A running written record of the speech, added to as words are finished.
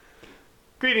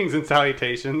Greetings and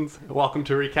salutations. Welcome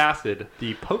to Recasted,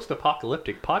 the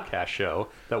post-apocalyptic podcast show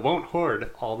that won't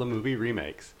hoard all the movie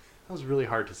remakes. That was really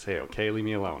hard to say, okay? Leave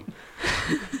me alone.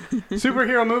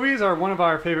 Superhero movies are one of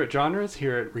our favorite genres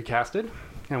here at Recasted,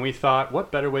 and we thought,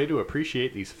 what better way to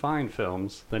appreciate these fine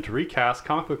films than to recast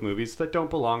comic book movies that don't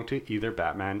belong to either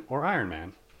Batman or Iron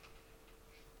Man.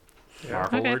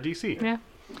 Marvel or DC. Yeah.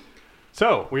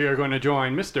 So, we are going to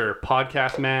join Mr.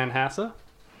 Podcast Man Hassa.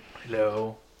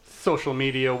 Hello. Social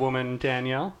media woman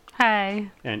Danielle. Hi.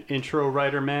 And intro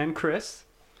writer man Chris,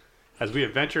 as we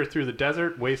adventure through the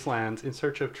desert wastelands in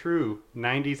search of true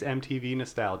 90s MTV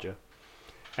nostalgia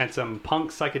and some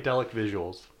punk psychedelic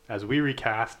visuals as we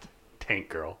recast Tank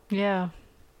Girl. Yeah.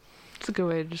 It's a good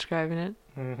way of describing it.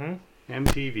 Mm-hmm.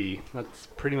 MTV. That's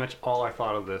pretty much all I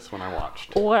thought of this when I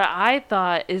watched. What I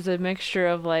thought is a mixture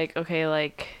of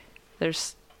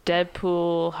there's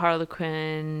Deadpool,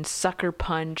 Harlequin, Sucker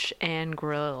Punch, and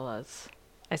Gorillas.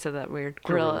 I said that weird.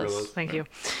 Gorillas. Thank you.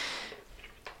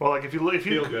 Well, like if you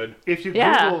Feel good. if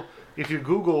you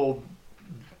Google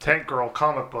Tank Girl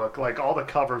comic book, like all the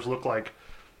covers look like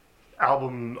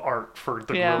album art for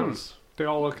the Gorillas. They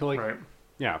all look like,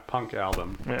 Right. punk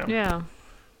album. Yeah.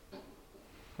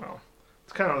 Well,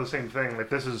 it's kind of the same thing. Like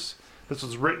this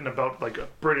was written about like a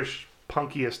British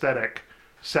punky aesthetic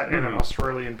set in an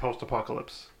Australian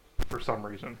post-apocalypse for some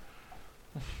reason.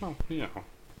 Well,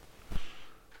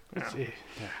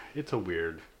 it's a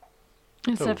weird.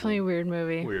 It's definitely a weird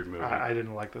movie. Weird movie. I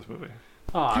didn't like this movie.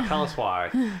 Tell us why.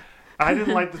 I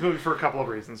didn't like this movie for a couple of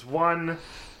reasons. One,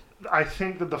 I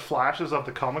think that the flashes of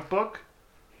the comic book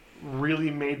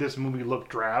really made this movie look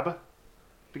drab.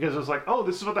 Because it was like, oh,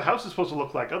 this is what the house is supposed to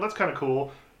look like. Oh, that's kind of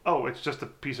cool. Oh, it's just a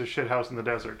piece of shit house in the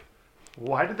desert.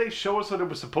 Why did they show us what it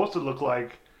was supposed to look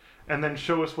like and then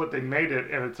show us what they made it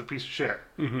and it's a piece of shit?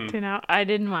 You know, I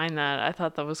didn't mind that. I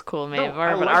thought that was cool. Maybe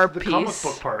I but liked our the piece. comic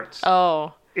book parts.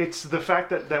 Oh. It's the fact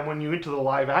that when you into the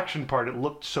live action part, it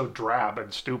looked so drab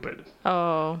and stupid.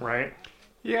 Oh. Right?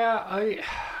 Yeah,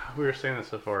 we were saying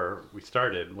this before we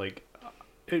started. Like,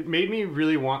 it made me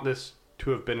really want this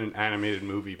to have been an animated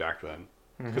movie back then.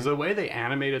 Because the way they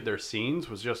animated their scenes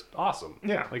was just awesome.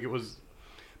 Yeah. Like, it was...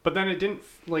 But then it didn't...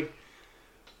 Like,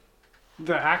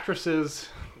 the actresses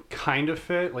kind of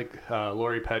fit. Like,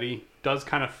 Lori Petty does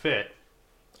kind of fit.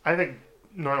 I think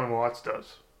Norman Watts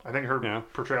does. I think her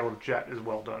portrayal of Jet is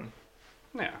well done.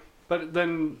 Yeah. But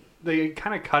then they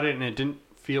kind of cut it and it didn't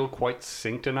feel quite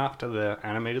synced enough to the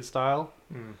animated style.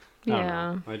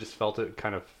 Yeah. I just felt it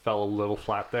kind of fell a little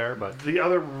flat there, but... The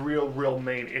other real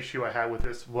main issue I had with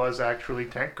this was actually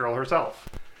Tank Girl herself.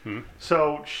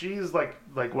 So she's like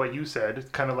what you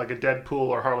said, kind of like a Deadpool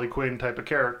or Harley Quinn type of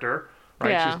character,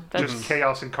 right? Yeah, She's just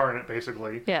chaos incarnate,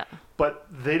 basically. Yeah. But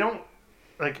they don't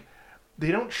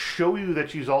show you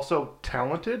that she's also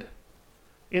talented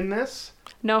in this.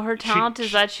 No, her talent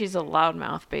is that she's a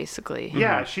loudmouth, basically.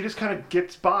 Yeah, she just kind of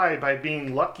gets by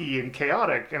being lucky and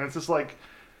chaotic, and it's just like,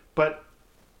 but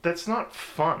that's not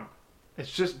fun. It's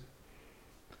just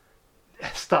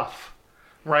stuff,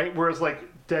 right? Whereas like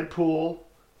Deadpool,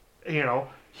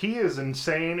 he is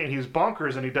insane and he's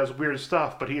bonkers and he does weird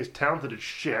stuff, but he is talented as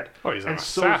shit. Oh, he's an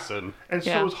assassin.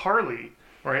 So is Harley,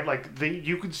 right? Like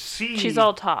you could see she's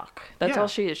all talk. That's all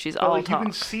she is. She's all talk. You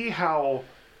can see how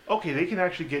they can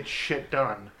actually get shit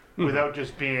done without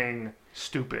just being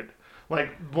stupid.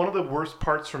 Like one of the worst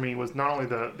parts for me was not only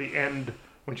the end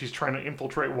when she's trying to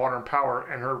infiltrate Water and Power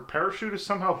and her parachute is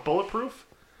somehow bulletproof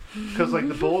because like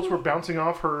the bullets were bouncing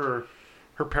off her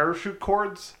parachute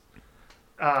cords.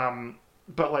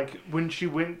 But like when she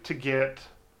went into the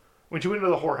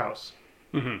whorehouse,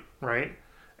 right?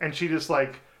 And she just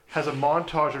like has a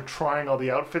montage of trying all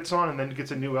the outfits on and then gets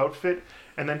a new outfit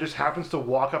and then just happens to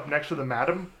walk up next to the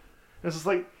madam. And it's just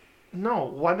like, no,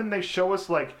 why didn't they show us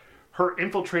like her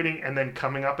infiltrating and then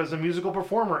coming up as a musical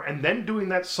performer and then doing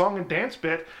that song and dance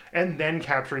bit and then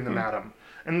capturing the madam?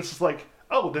 And it's just like,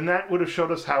 oh, then that would have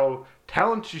showed us how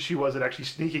talented she was at actually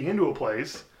sneaking into a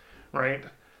place, right?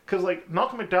 Because, like,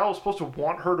 Malcolm McDowell was supposed to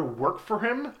want her to work for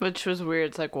him. Which was weird.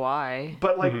 It's like, why?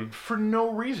 But, like, for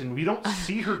no reason. We don't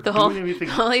see her doing anything.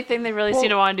 The only thing they really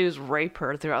seem to want to do is rape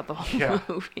her throughout the whole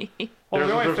movie. Well,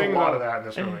 there's a lot of that in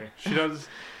this movie. She does,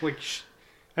 like...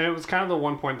 And it was kind of the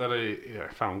one point that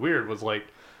I found weird was, like,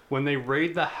 when they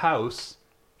raid the house,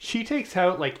 she takes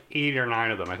out, like, 8 or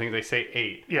 9 of them. I think they say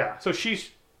 8. Yeah. So she's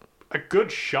a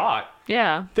good shot.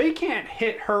 Yeah. They can't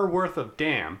hit her worth of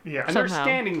damn. Yeah. And they're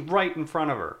standing right in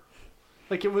front of her.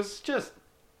 Like, it was just...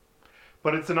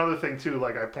 But it's another thing, too,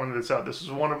 like I pointed this out. This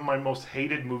is one of my most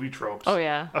hated movie tropes. Oh,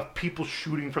 yeah. Of people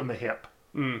shooting from the hip.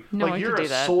 No like, one you're can a do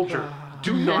that. soldier.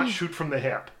 Do not shoot from the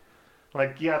hip.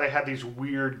 Like, yeah, they had these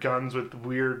weird guns with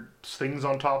weird things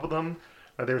on top of them.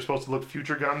 They were supposed to look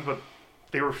future guns, but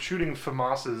they were shooting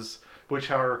FAMASs, which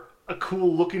are a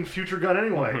cool looking future gun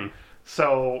anyway. Mm-hmm.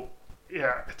 So,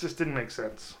 yeah, it just didn't make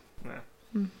sense. Yeah.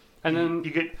 And then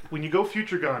you get when you go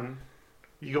future gun,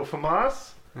 you go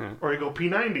FAMAS or you go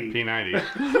P90.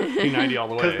 P90 all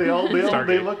the way. Because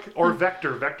they look, or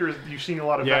Vector. Vectors, you've seen a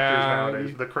lot of Vectors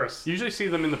nowadays. The Chris. You usually see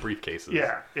them in the briefcases.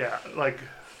 Yeah, like.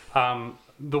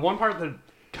 The one part that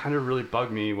kind of really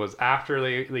bugged me was after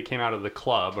they came out of the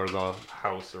club or the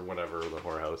house or whatever, the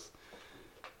whorehouse,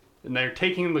 and they're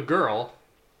taking the girl,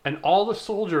 and all the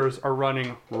soldiers are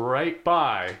running right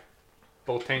by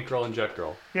both Tank Girl and Jet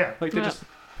Girl. Yeah. Like, they just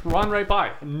run right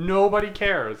by. Nobody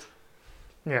cares.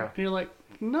 Yeah. And you're like,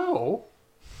 no,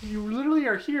 you literally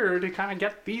are here to kind of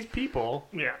get these people.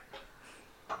 Yeah.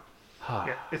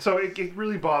 Yeah. And so it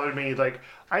really bothered me. Like,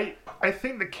 I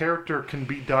think the character can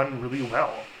be done really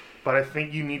well, but I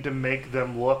think you need to make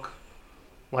them look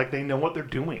like they know what they're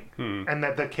doing. And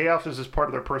that the chaos is just part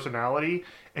of their personality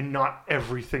and not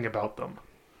everything about them.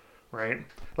 Right?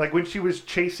 Like, when she was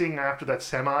chasing after that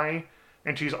semi,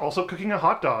 and she's also cooking a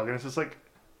hot dog, and it's just like,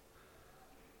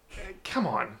 come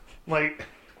on. Like,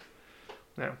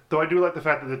 yeah. Though I do like the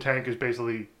fact that the tank is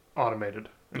basically automated,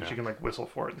 and she can, like, whistle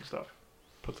for it and stuff.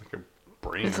 Puts like a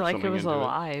brain it's or like something it was into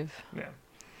alive. Yeah.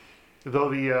 Though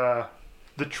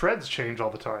the treads change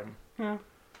all the time. Yeah.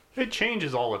 It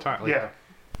changes all the time. Like, yeah.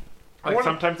 Like,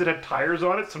 sometimes it had tires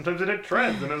on it, sometimes it had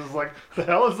treads, and it was like, the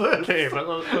hell is this? Okay, but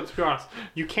let's be honest.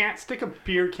 You can't stick a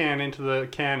beer can into the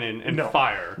cannon and No.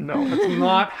 fire. No. That's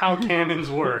not how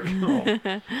cannons work. No.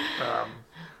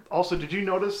 Also, did you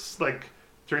notice, like,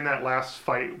 during that last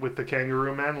fight with the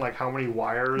Kangaroo Men, like, how many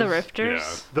wires? The rifters?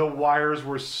 Yeah. The wires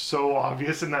were so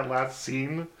obvious in that last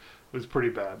scene. It was pretty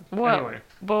bad. What? Anyway.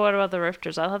 But what about the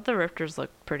rifters? I thought the rifters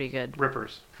looked pretty good.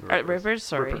 Rippers. Rippers?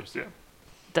 Sorry. Rippers, yeah.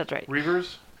 That's right.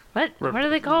 Reavers? What? What are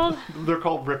they called? They're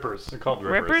called Rippers. They're called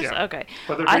rippers. Rippers? Yeah. Okay.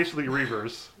 But they're basically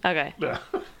Reavers. Okay. Yeah.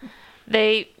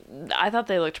 I thought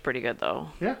they looked pretty good, though.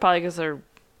 Yeah. Probably because they're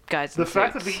guys in The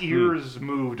fact that suits. the ears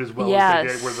moved as well Yes.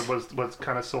 as they did was what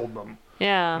kind of sold them.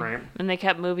 Yeah. Right. And they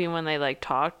kept moving when they, like,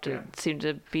 talked. Yeah. It seemed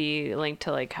to be linked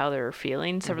to, like, how they were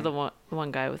feeling. Except for the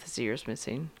one guy with his ears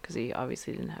missing. Because he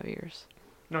obviously didn't have ears.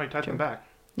 No, he tied them back.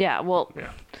 Yeah, well,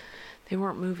 Yeah. they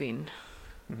weren't moving.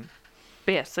 Mm-hmm.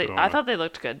 But yes, I thought they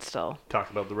looked good still. Talk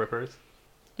about the rippers.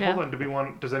 Yeah. Hold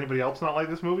on, does anybody else not like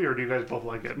this movie, or do you guys both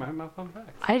like it? My fun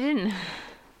fact. I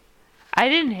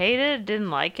didn't hate it, didn't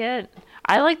like it.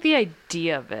 I like the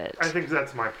idea of it. I think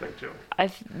that's my thing too.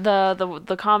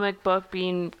 The comic book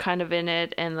being kind of in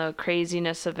it and the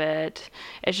craziness of it.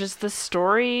 It's just the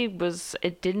story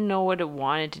it didn't know what it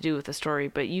wanted to do with the story,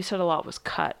 but you said a lot was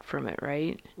cut from it,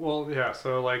 right? Well, yeah,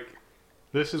 so, like,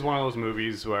 this is one of those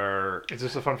movies where... Is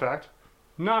this a fun fact?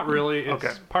 Not really. It's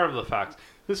Okay. part of the facts.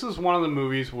 This is one of the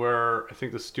movies where I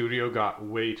think the studio got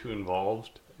way too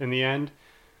involved in the end.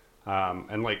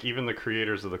 And, like, even the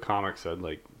creators of the comic said,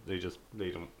 like, they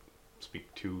don't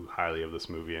speak too highly of this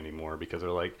movie anymore because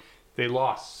they're like, they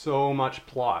lost so much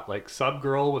plot. Like,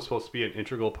 Subgirl was supposed to be an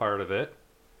integral part of it.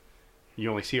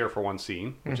 You only see her for one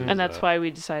scene. Which is, And that's why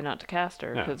we decided not to cast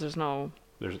her, yeah. because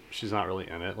she's not really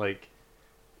in it. Like,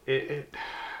 Well,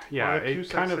 it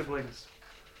kind of... siblings.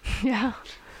 Yeah.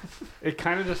 It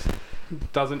kind of just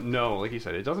doesn't know, like you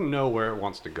said, it doesn't know where it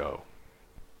wants to go,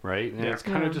 right? And Yeah. it's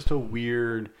kind of just a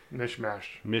weird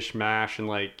mishmash, and,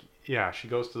 like, yeah, she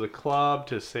goes to the club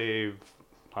to save,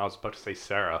 I was about to say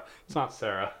Sarah. It's not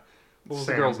Sarah. What was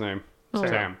the girl's name?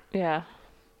 Sam. Yeah.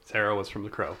 Sarah was from The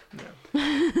Crow.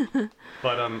 Yeah.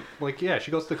 But, like, yeah, she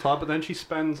goes to the club, but then she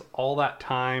spends all that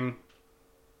time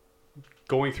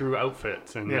going through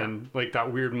outfits and then, like,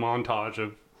 that weird montage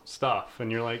of stuff,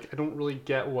 and you're like, I don't really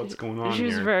get what's going on She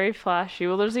was here. very flashy.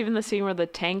 Well, there's even the scene where the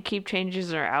tank keep changing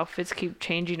and her outfits keep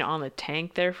changing on the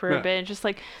tank there for a bit. And just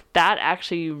like that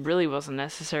actually really wasn't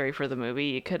necessary for the movie.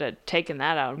 You could have taken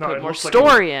that out and put more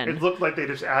story in. It looked like they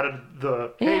just added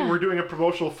hey, we're doing a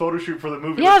promotional photo shoot for the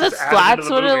movie. Yeah, Let's that's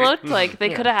what it movie. looked like. They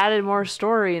could have added more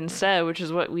story instead, which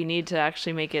is what we need to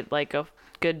actually make it like a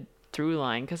good through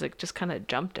line, because it just kind of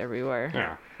jumped everywhere.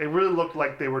 Yeah. It really looked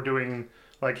like they were doing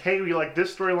like, hey, we like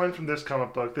this storyline from this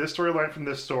comic book, this storyline from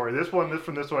this story, this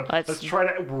from this one. Let's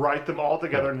try to write them all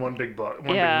together in one big book, big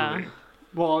movie.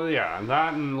 Well, yeah, and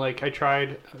that, and, like, I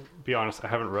tried, be honest, I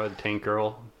haven't read Tank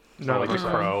Girl, No, like The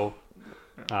Crow,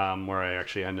 where I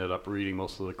actually ended up reading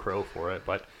most of The Crow for it,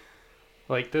 but,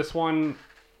 like, this one,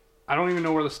 I don't even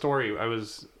know where the story, I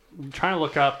was trying to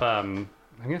look up, I'm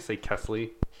going to say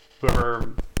Kesley,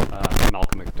 whoever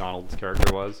Malcolm McDonald's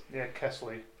character was. Yeah,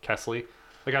 Kesley. Kesley.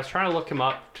 Like, I was trying to look him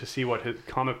up to see what his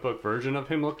comic book version of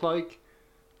him looked like,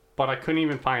 but I couldn't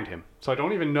even find him. So I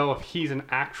don't even know if he's an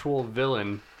actual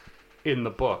villain in the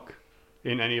book,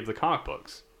 in any of the comic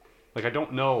books. Like, I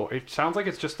don't know. It sounds like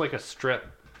it's just like a strip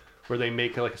where they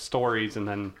make like stories and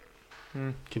then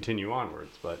continue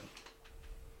onwards, but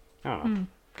I don't know.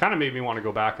 Kind of made me want to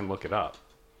go back and look it up.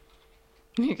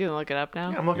 You can look it up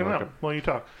now. Yeah, I'm looking it up while you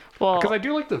talk. Well, Because I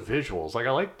do like the visuals. Like,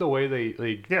 I like the way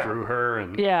they drew her.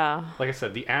 And yeah. like I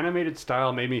said, the animated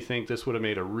style made me think this would have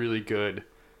made a really good,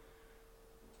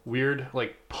 weird,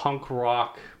 like, punk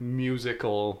rock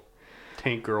musical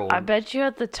Tank Girl. I bet you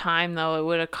at the time, though, it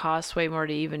would have cost way more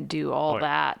to even do all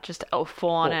that. Just a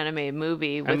full-on animated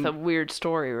movie with a weird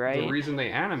story, right? The reason they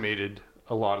animated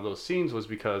a lot of those scenes was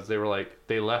because they were like,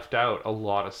 they left out a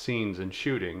lot of scenes in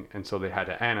shooting, and so they had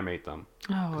to animate them.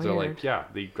 Oh, weird. They're like, yeah,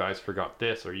 the guys forgot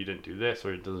this, or you didn't do this,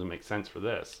 or it doesn't make sense for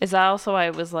this. Is that also why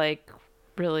it was like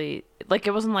really like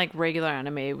it wasn't like regular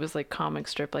anime? It was like comic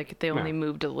strip. Like they only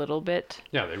moved a little bit.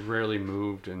 Yeah, they rarely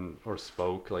moved or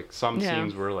spoke. Like some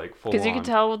scenes were like full. Because you could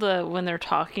tell when they're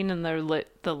talking and the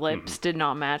lips did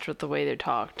not match with the way they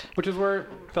talked. Which is where it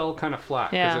fell kind of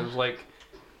flat. Because it was like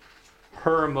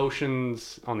her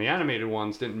emotions on the animated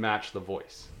ones didn't match the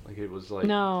voice. Like it was like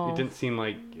it didn't seem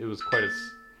like it was quite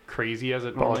as crazy as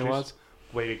it normally was.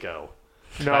 Way to go.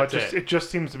 No, it just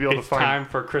seems to be able to find... It's time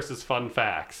for Chris's fun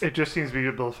facts. It just seems to be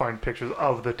able to find pictures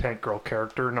of the Tank Girl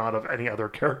character, not of any other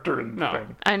character in the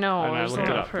thing. I know. And I looked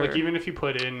it up. Like, even if you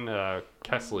put in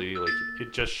Kesley, like,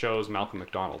 it just shows Malcolm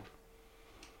McDonald.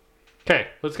 Okay,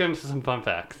 let's get into some fun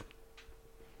facts.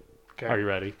 Okay. Are you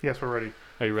ready? Yes, we're ready.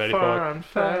 Are you ready Fun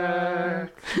for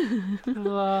it?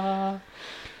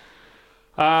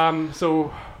 facts.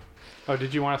 So,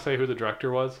 did you want to say who the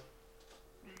director was?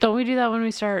 Don't we do that when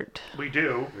we start? We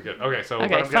do. We good. Okay, so I'm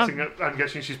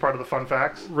guessing she's part of the fun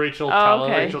facts. Rachel Talalay.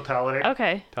 Okay. Rachel Talalay.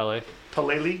 Okay.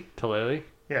 Talalay.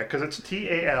 Yeah, because it's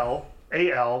Talalay.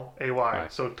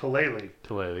 So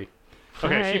Talalay.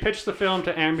 Okay, she pitched the film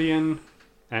to Amblin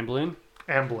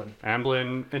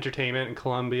Entertainment and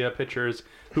Columbia Pictures,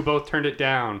 who both turned it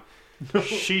down.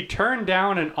 She turned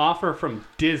down an offer from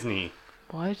Disney.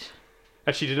 What?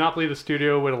 As she did not believe the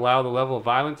studio would allow the level of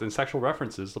violence and sexual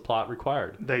references the plot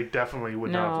required. They definitely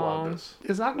would not have allowed this.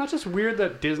 Is that not just weird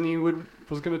that Disney was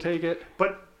going to take it?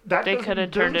 But that they could have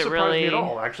turned it surprise really me at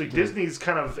all. Actually, Disney's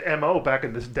kind of MO back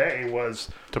in this day was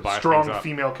to buy strong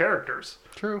female characters.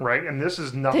 True. Right? And this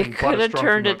is nothing they but could a have strong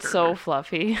turned female it character. so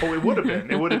fluffy. Oh, it would have been.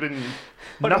 It would have been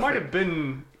But nothing. it might have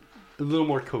been a little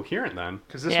more coherent then.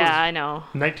 Because this was I know.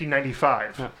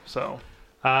 1995. Yeah. So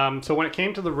when it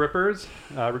came to the Rippers,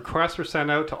 requests were sent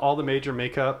out to all the major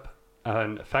makeup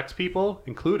and effects people,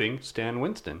 including Stan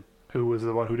Winston. who was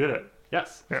the one who did it?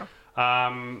 Yes. Yeah.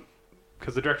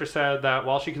 Because the director said that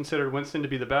while she considered Winston to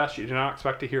be the best, she did not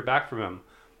expect to hear back from him.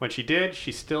 When she did,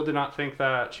 she still did not think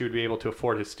that she would be able to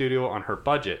afford his studio on her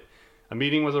budget. A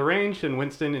meeting was arranged, and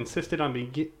Winston insisted on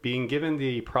being given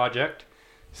the project,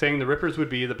 saying the Rippers would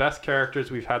be the best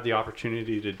characters we've had the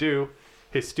opportunity to do.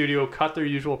 His studio cut their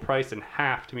usual price in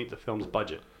half to meet the film's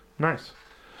budget. Nice.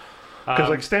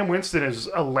 Because Stan Winston is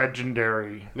a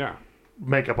legendary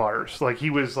makeup artist. Like he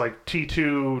was like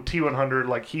T2, T100.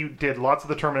 Like he did lots of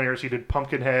the Terminators. He did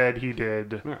Pumpkinhead. He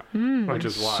did Which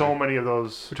is why so many of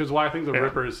those. Which is why I think the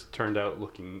Rippers turned out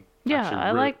looking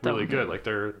really good. Like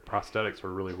their prosthetics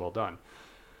were really well done.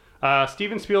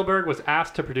 Steven Spielberg was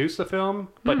asked to produce the film,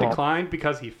 but declined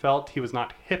because he felt he was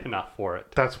not hip enough for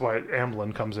it. That's why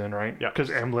Amblin comes in, right? Yeah. Because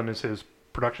Amblin is his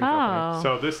production company.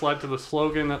 So this led to the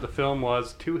slogan that the film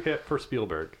was too hip for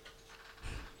Spielberg.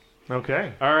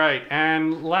 Okay. All right,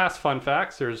 and last fun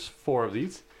facts. There's 4 of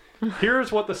these.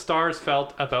 Here's what the stars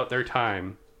felt about their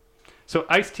time. So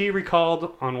Ice-T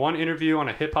recalled on one interview on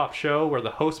a hip-hop show where the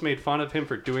host made fun of him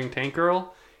for doing Tank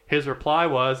Girl. His reply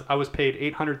was, "I was paid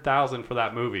 $800,000 for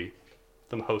that movie."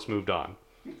 The host moved on.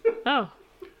 Oh.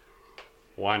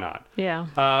 Why not?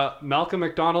 Yeah. Malcolm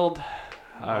McDonald,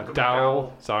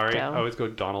 Dowell, sorry, I always go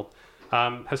Donald,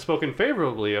 has spoken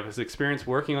favorably of his experience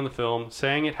working on the film,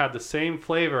 saying it had the same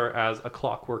flavor as A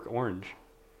Clockwork Orange.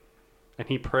 And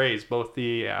he praised both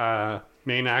the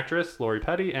main actress, Lori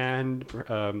Petty, and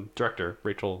director,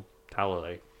 Rachel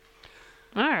Talalay.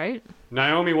 All right.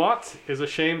 Naomi Watts is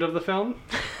ashamed of the film.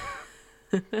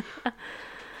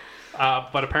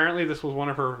 But apparently this was one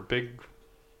of her big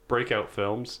breakout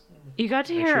films. You got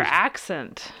to hear her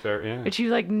accent. Which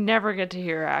you never get to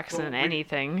hear her accent in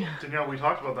anything. Danielle, we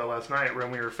talked about that last night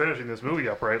when we were finishing this movie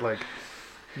up, right? Like,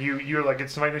 you're like,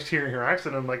 it's nice hearing her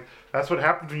accent. I'm like, that's what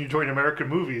happens when you join American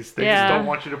movies. They just don't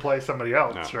want you to play somebody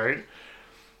else, right?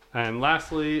 And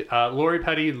lastly, Lori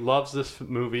Petty loves this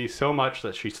movie so much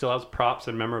that she still has props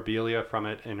and memorabilia from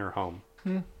it in her home.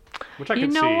 Which I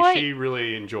can see. What? She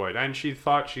really enjoyed. And she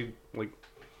thought she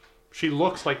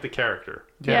looks like the character.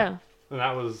 Yeah. And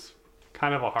that was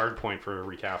kind of a hard point for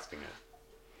recasting it.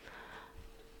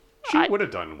 She would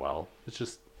have done well. It's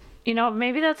just...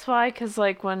 Maybe that's why, because,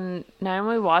 like, when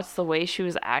Naomi Watts, the way she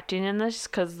was acting in this,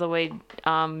 because the way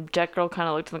Jet Girl kind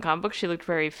of looked in the comic book, she looked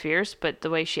very fierce, but the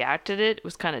way she acted it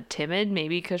was kind of timid,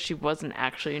 maybe because she wasn't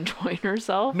actually enjoying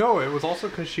herself. No, it was also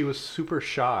because she was super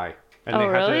shy. And they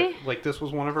really? Had to, this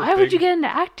was one of her Why would you get into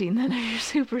acting then if you're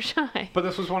super shy? But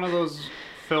this was one of those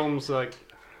films, like...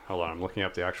 Hold on, I'm looking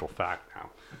up the actual fact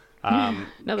now.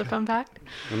 Another fun fact?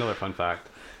 Another fun fact.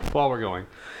 While we're going.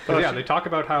 But they talk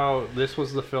about how this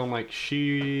was the film,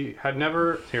 she had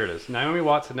never... Here it is. Naomi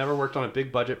Watts had never worked on a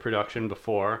big budget production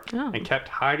before and kept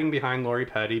hiding behind Lori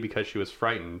Petty because she was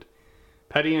frightened.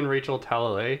 Petty and Rachel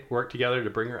Talalay worked together to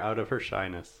bring her out of her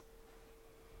shyness.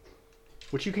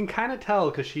 Which you can kind of tell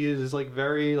because she is,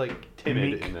 very,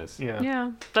 timid Meek. in this. Yeah.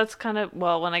 Yeah. That's kind of...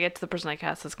 Well, when I get to the person I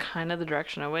cast, that's kind of the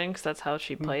direction I went in because that's how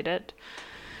she played it.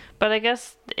 But I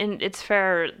guess it's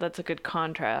fair. That's a good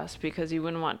contrast because you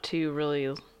wouldn't want two really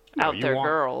out there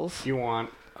girls. You want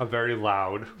a very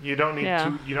loud. You don't need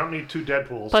two. You don't need two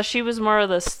Deadpools. Plus, she was more of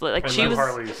this she was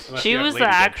Harleys. she was Lady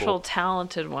the actual Deadpool.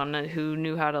 talented one who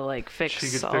knew how to fix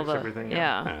She could all fix the everything,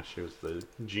 yeah. She was the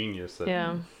genius. That,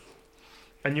 Yeah.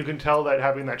 And you can tell that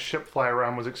having that ship fly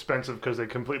around was expensive because they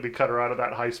completely cut her out of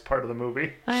that heist part of the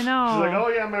movie. I know. She's like, oh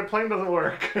yeah, my plane doesn't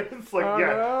work. It's like,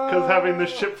 because having this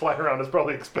ship fly around is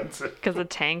probably expensive. Because the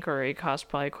tank already cost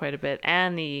probably quite a bit,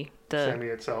 and the Sammy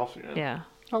itself, yeah.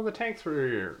 Oh, the tanks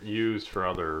were used for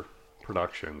other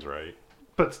productions, right?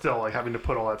 But still, having to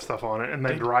put all that stuff on it and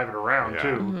then drive it around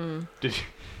too. Mm-hmm.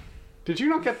 Did you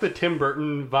not get the Tim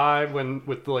Burton vibe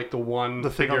with the one the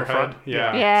thing on the figurehead? front?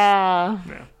 Yeah.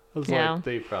 Yeah. I was like,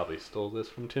 they probably stole this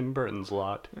from Tim Burton's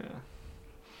lot.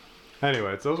 Yeah.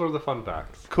 Anyways, those were the fun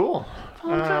facts. Cool.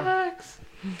 Fun facts.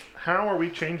 How are we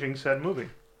changing said movie?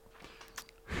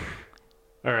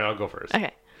 All right, I'll go first.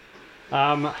 Okay.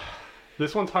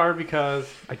 This one's hard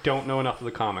because I don't know enough of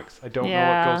the comics. I don't know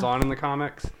what goes on in the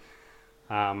comics.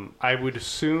 I would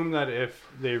assume that if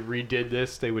they redid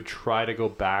this, they would try to go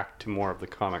back to more of the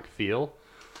comic feel.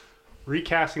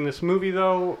 Recasting this movie,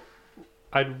 though,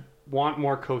 I'd want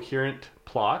more coherent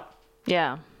plot.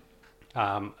 Yeah.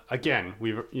 Again,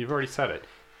 you've already said it.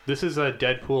 This is a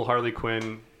Deadpool Harley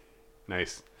Quinn.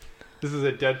 Nice. This is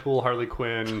a Deadpool Harley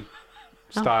Quinn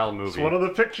style movie. It's one of the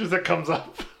pictures that comes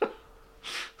up.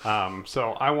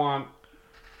 So I want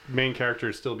main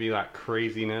characters still be that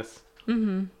craziness.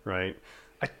 Mm-hmm. Right.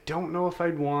 I don't know if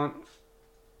I'd want.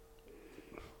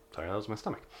 Sorry, that was my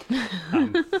stomach.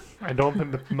 I don't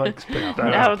think the mic's picked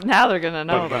that up. Now they're gonna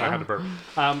know. But I had to burp.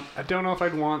 I don't know if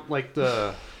I'd want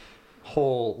the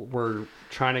whole we're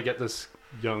trying to get this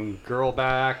young girl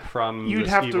back from You'd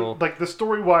this have evil. to the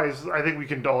story wise. I think we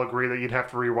can all agree that you'd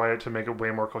have to rewrite it to make it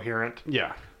way more coherent.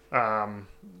 Yeah.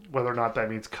 Whether or not that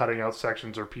means cutting out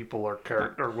sections or people or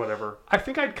character or whatever. I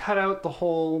think I'd cut out the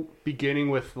whole beginning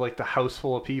with the house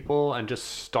full of people and just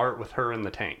start with her in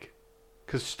the tank.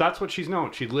 Because that's what she's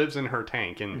known. She lives in her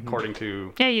tank, and according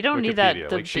to you don't need Wikipedia.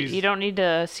 that. You don't need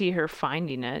to see her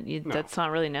finding it. That's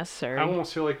not really necessary. I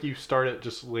almost feel like you start it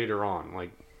just later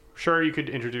on. Sure, you could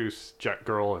introduce Jet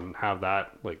Girl and have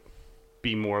that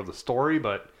be more of the story,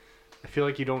 but I feel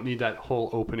like you don't need that whole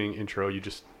opening intro. You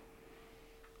just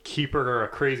keep her a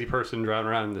crazy person driving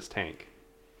around in this tank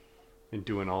and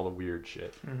doing all the weird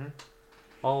shit. Mm-hmm.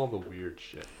 All the weird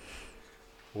shit.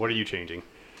 What are you changing?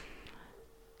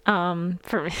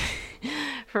 For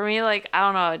me, I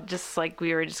don't know, just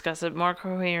we already discussed it, more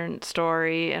coherent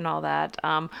story and all that.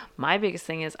 My biggest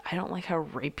thing is I don't like how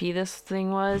rapey this thing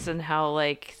was and how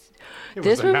it was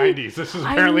this the movie, 90s. This is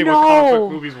apparently what comic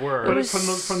book movies were. But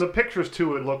from the pictures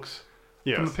too, it looks.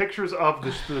 Yes. From the pictures of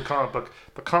the comic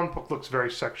book looks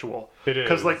very sexual. It is.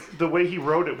 Because the way he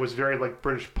wrote it was very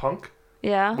British punk.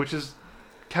 Yeah. Which is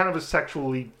kind of a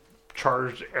sexually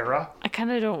charged era. I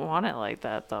kind of don't want it like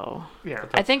that though. Yeah.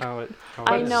 I think I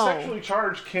know. Sexually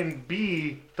charged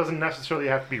doesn't necessarily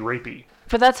have to be rapey.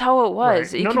 But that's how it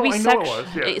was. Right. It could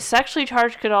be yeah. Sexually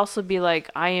charged could also be I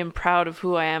am proud of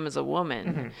who I am as a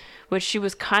woman, which she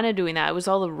was kind of doing that. It was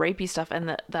all the rapey stuff,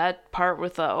 and that part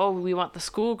with we want the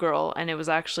schoolgirl, and it was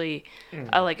actually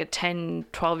a 10,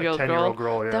 12-year-old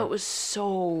girl. Yeah. That was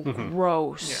so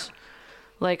gross.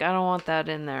 Yeah. I don't want that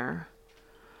in there.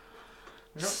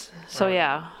 Yep. So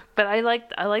yeah, but I like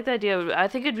the idea. I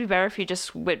think it'd be better if you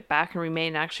just went back and remain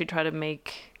and actually try to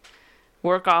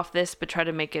work off this, but try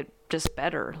to make it just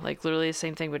better. Like literally the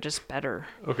same thing, but just better.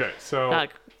 Okay, so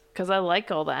Because I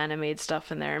like all the animated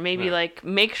stuff in there. Maybe Yeah. like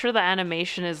make sure the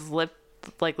animation is lip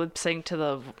sync to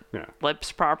the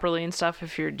lips properly and stuff.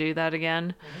 If you do that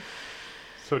again.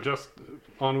 So just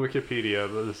on Wikipedia,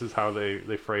 this is how they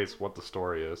phrase what the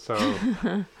story is. So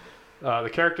the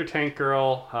character Tank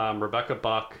Girl, Rebecca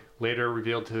Buck, later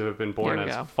revealed to have been born There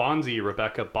we as go. Fonzie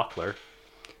Rebecca Buckler,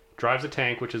 drives a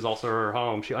tank, which is also her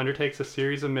home. She undertakes a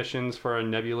series of missions for a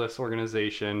nebulous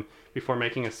organization before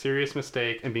making a serious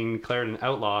mistake and being declared an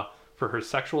outlaw for her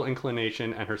sexual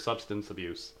inclination and her substance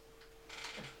abuse.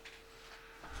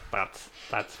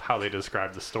 That's how they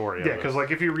describe the story. Yeah, because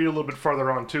like if you read a little bit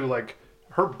farther on too, like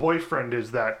her boyfriend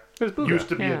is that It's Booga. used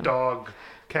to be a dog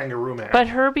kangaroo man. But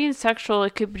her being sexual,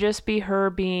 it could just be her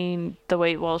being the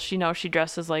way. Well, she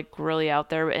dresses like really out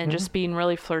there and just being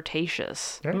really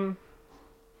flirtatious. Yeah.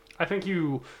 I think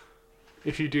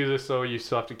if you do this though, you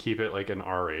still have to keep it like an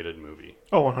R-rated movie.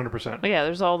 Oh, 100%. But yeah,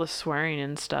 there's all the swearing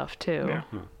and stuff too. Yeah.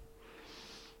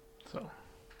 So,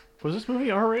 was this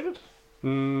movie R-rated?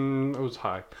 It was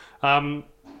high.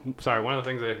 Sorry, one of the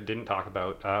things I didn't talk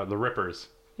about, the Rippers.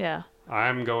 Yeah.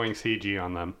 I'm going CG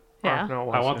on them. Yeah. No,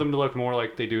 I want them to look more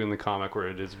like they do in the comic, where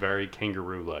it is very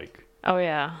kangaroo-like. Oh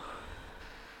yeah.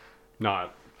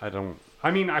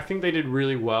 I think they did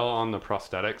really well on the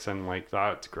prosthetics, and like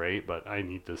that's great, but I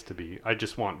need this to be. I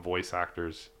just want voice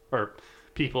actors or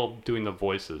people doing the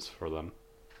voices for them,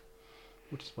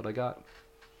 which is what I got.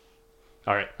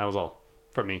 All right, that was all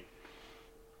from me.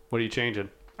 What are you changing?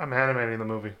 I'm animating the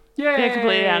movie. Yay! They're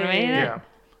completely animated. Yeah.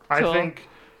 I Cool. think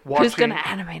Who's gonna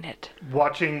animate it?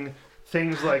 watching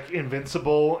things like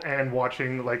Invincible and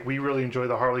watching like we really enjoy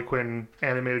the Harley Quinn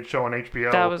animated show on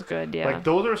HBO. That was good. Yeah. Like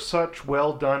those are such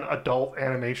well done adult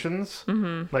animations.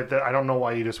 Mm-hmm. Like that, I don't know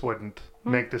why you just wouldn't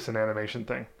make this an animation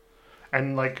thing.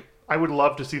 And like I would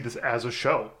love to see this as a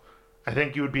show. I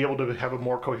think you would be able to have a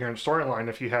more coherent storyline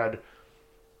if you had,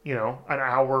 an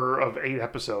hour of 8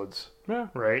 episodes. Yeah.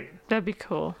 Right. That'd be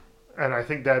cool. And I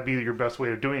think that'd be your best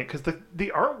way of doing it because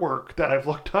the artwork that I've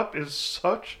looked up is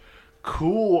such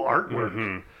cool artwork.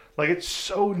 Mm-hmm. Like it's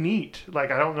so neat.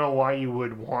 Like I don't know why you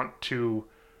would want to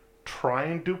try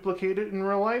and duplicate it in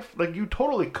real life. Like you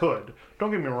totally could.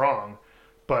 Don't get me wrong,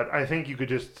 but I think you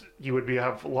could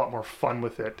have a lot more fun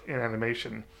with it in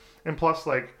animation. And plus,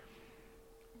 like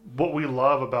what we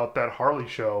love about that Harley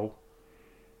show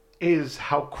is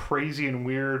how crazy and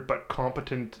weird but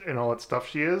competent and all that stuff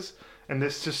she is. And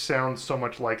this just sounds so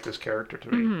much like this character to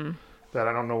me that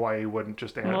I don't know why you wouldn't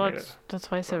just animate it.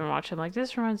 That's why I said when watching, like,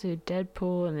 this reminds me of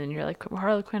Deadpool, and then you're like,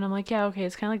 Harley Quinn. I'm like, yeah, okay,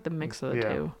 it's kind of like the mix of the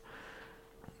two.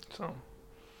 So,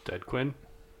 Dead Quinn,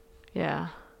 Yeah.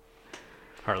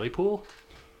 Harley Pool,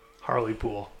 Harley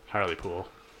Pool. Harley Pool.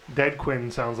 Dead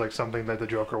Quinn sounds like something that the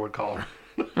Joker would call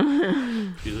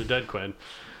her. She's a Dead Quinn.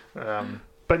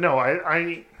 But no,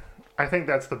 I think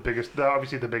that's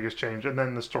obviously the biggest change. And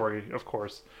then the story, of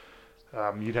course.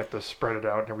 You'd have to spread it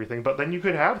out and everything. But then you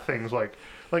could have things like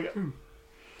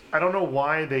I don't know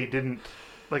why they didn't,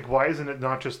 like, why isn't it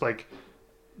not just like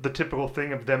the typical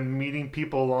thing of them meeting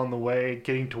people along the way,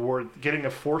 getting a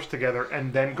force together,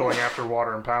 and then going after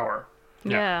water and power?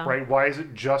 Yeah. Right? Why is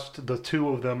it just the two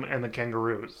of them and the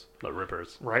kangaroos? The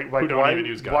Rippers. Right? Like, Who don't even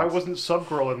use guns. Why wasn't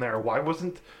Subgirl in there? Why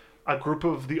wasn't a group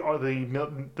of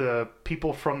the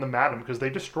people from the Madam? Because they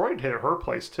destroyed her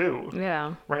place too.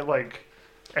 Yeah. Right? Like,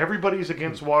 everybody's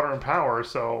against water and power,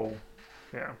 so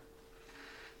yeah.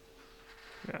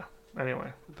 Yeah.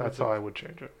 Anyway, that's how I would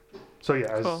change it. So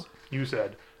yeah, as Cool. you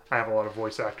said, I have a lot of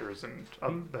voice actors and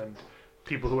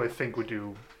people who I think would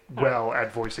do well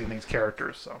at voicing these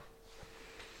characters. So.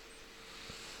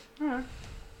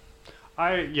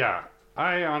 I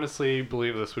honestly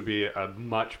believe this would be a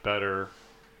much better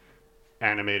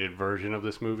animated version of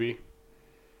this movie.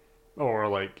 Or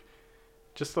like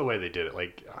just the way they did it.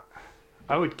 Like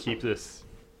I would keep this,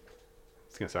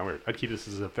 it's gonna sound weird, I'd keep this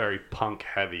as a very punk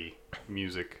heavy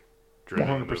music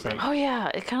driven 100%. Oh, yeah.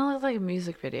 It kind of looked like a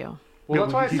music video. Well,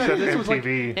 that's why I He said said this was like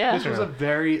MTV. Yeah. this was a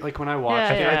very, like when I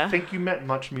watched Yeah. it, I think you meant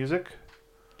Much Music.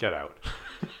 Get out.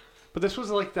 But this was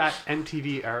like that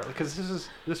MTV era, because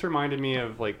this reminded me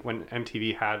of like when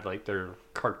MTV had like their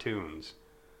cartoons,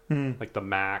 like the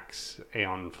Max,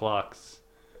 Aeon Flux,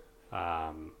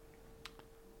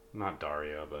 not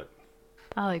Daria, but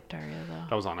I like Daria, though.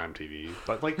 that was on MTV.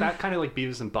 But like that kind of like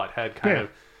Beavis and Butthead kind of,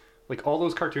 like all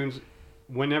those cartoons.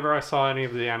 Whenever I saw any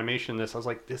of the animation in this, I was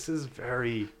like, this is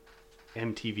very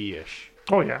MTV-ish.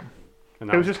 Oh yeah. And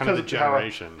that It was was just kind of the because of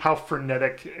generation. how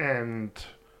frenetic and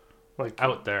like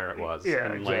Out there it was. Yeah,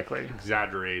 and exactly. Like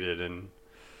exaggerated and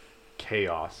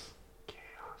chaos.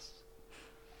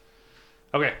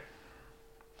 Okay.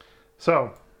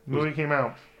 So, movie came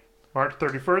out March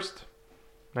 31st,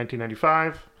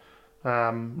 1995.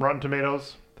 Rotten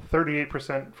Tomatoes,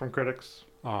 38% from critics,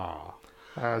 Aw.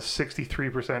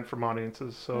 63% from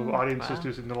audiences. So audiences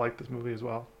do seem to like this movie as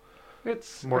well.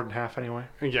 It's More than half, anyway.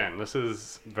 Again, this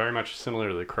is very much similar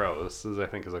to The Crow. This is, I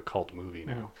think, is a cult movie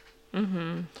now.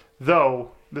 Mm-hmm. Though,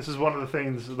 this is one of the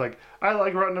things, like, I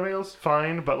like Rotten Tomatoes,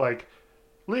 fine, but, like,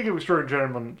 League of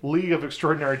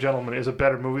Extraordinary Gentlemen is a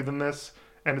better movie than this,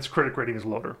 and its critic rating is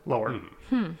lower.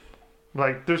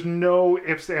 Like, there's no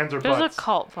ifs, ands, or buts. There's a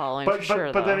cult following for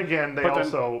sure, But though. then again, they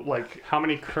also, like... How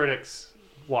many critics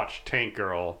watched Tank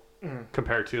Girl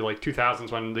compared to, like,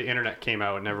 2000s when the internet came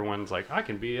out and everyone's like, I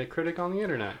can be a critic on the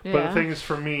internet. Yeah. But the thing is,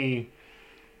 for me,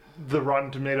 the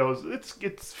Rotten Tomatoes,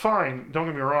 it's fine. Don't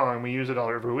get me wrong. We use it all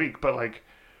every week. But, like,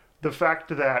 the fact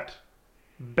that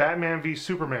Batman v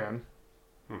Superman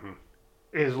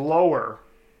is lower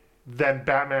than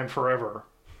Batman Forever.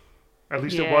 At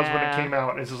least it was when it came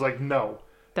out. It's just like, no.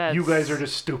 You guys are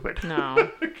just stupid. No.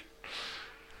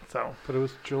 So. But it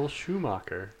was Joel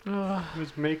Schumacher. He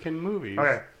was making movies.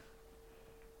 Okay.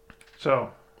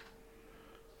 So,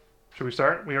 should we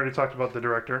start? We already talked about the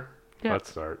director. Yeah.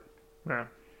 Let's start. Yeah.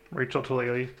 Rachel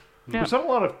Talalay. Yeah. Who's done a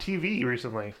lot of TV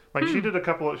recently. Like, she did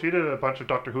a bunch of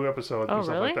Doctor Who episodes and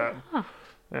stuff really? like that. Huh.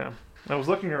 Yeah. I was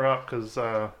looking her up because,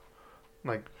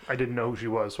 like, I didn't know who she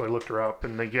was, so I looked her up.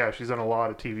 And, like, yeah, she's done a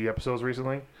lot of TV episodes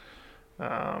recently.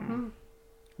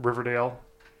 Riverdale.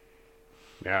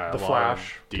 Yeah. The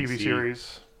Flash TV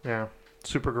series. Yeah.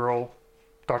 Supergirl.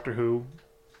 Doctor Who.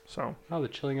 So. Oh, The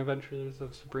Chilling Adventures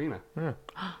of Sabrina. Yeah.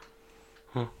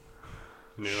 Huh.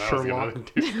 Knew that Sherlock. was gonna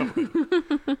do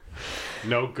something.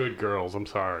 No Good Girls. I'm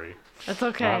sorry. That's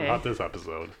okay. Not this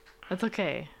episode. That's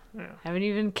okay. Yeah. I haven't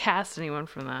even cast anyone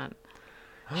from that.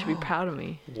 You should be proud of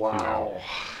me. Wow.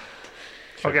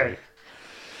 Should Okay.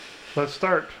 Let's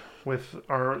start with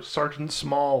our Sergeant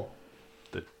Small.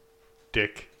 The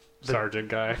Dick Sergeant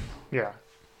guy. Yeah.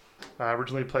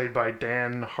 Originally played by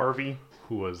Dan Harvey.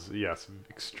 Who was, yes,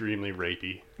 extremely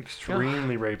rapey.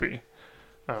 Extremely rapey.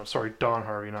 Sorry, Don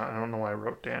Harvey. I don't know why I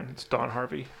wrote Dan. It's Don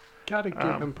Harvey. Gotta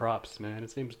give him props, man.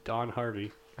 His name's Don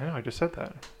Harvey. I know, I just said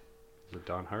that. The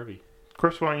Don Harvey.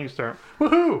 Chris, why don't you start?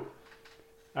 Woohoo!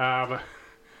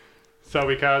 So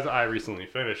because I recently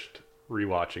finished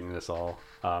rewatching this all,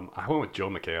 I went with Joe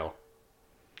McHale.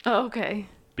 Oh, okay.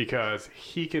 Because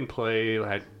he can play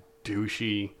that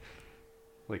douchey,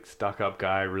 like stuck-up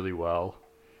guy really well.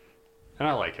 And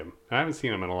I like him. I haven't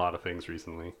seen him in a lot of things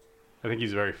recently. I think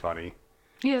he's very funny.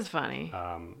 He is funny.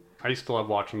 I used to love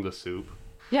watching The Soup.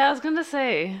 Yeah, I was going to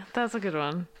say. That's a good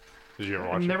one. Did you ever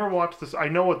I've watch it? never watched this. I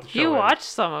know what the show is. You watched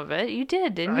some of it. You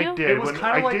did, didn't you? I did. It was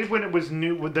kinda like- did when it was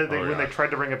new. When they yeah.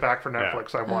 tried to bring it back for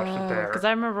Netflix, I watched it there. Because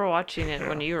I remember watching it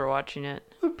when you were watching it.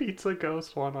 The Pizza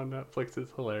Ghost one on Netflix is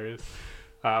hilarious.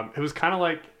 It was kind of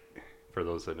like, for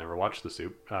those that never watched The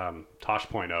Soup,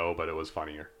 Tosh.0, but it was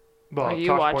funnier. Well, Oh, you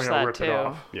Tosh watched Point that ripped it too.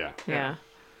 off. Yeah. Yeah.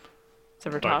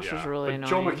 Except for But Tosh yeah, was really but annoying.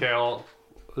 Joe McHale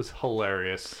was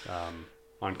hilarious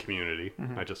on Community.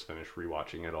 I just finished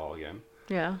rewatching it all again.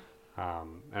 Yeah.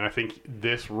 And I think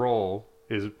this role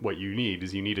is what you need,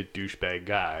 is you need a douchebag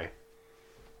guy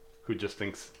who just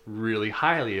thinks really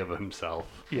highly of himself.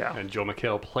 Yeah. And Joe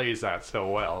McHale plays that so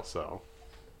well, so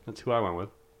that's who I went with.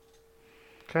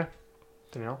 Okay.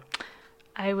 Danielle?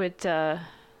 I would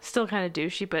still kind of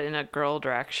douchey, but in a girl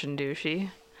direction douchey.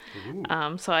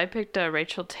 Ooh. So I picked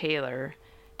Rachel Taylor.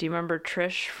 Do you remember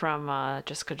Trish from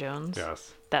Jessica Jones?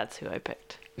 Yes. That's who I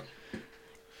picked.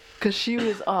 Because she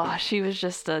was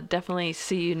just definitely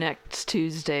see you next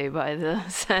Tuesday by the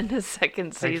end of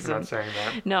second Thanks for season. not saying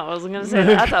that. No, I wasn't going to say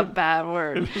that. That's a bad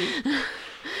word.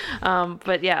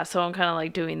 But yeah, so I'm kind of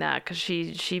like doing that because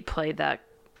she played that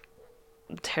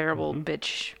terrible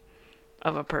bitch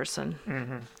of a person.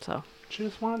 Mm-hmm. So. She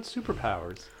just wanted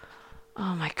superpowers.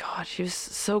 Oh my god, she was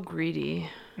so greedy.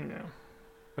 Yeah.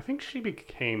 I think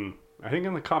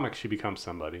in the comics she becomes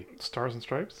somebody. Stars and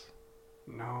Stripes?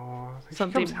 No, I think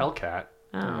Something- she becomes Hellcat.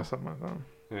 Yeah, Oh. something like that.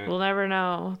 Yeah, We'll never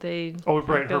know. They. Oh,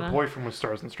 right. Her gonna- boyfriend was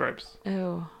Stars and Stripes.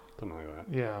 Ew. something like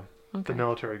that. Yeah. Okay. The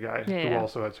military guy Yeah, who yeah.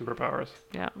 also had superpowers.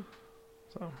 Yeah.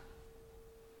 So.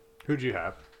 Who'd you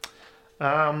have?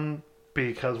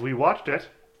 Because we watched it,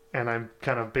 and I'm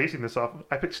kind of basing this off.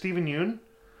 I picked Stephen Yeun,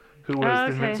 who was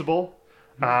Okay. Invincible.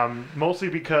 Mostly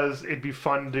because it'd be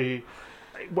fun to.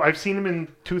 I've seen him in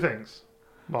two things.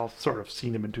 Well, sort of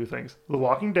seen him in two things: The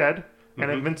Walking Dead and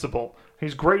Invincible.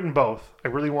 He's great in both. I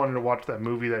really wanted to watch that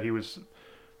movie that he was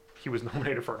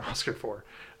nominated for an Oscar for.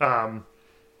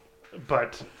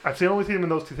 But I've only seen him in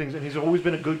those two things, and he's always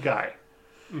been a good guy.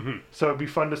 So it'd be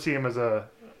fun to see him as a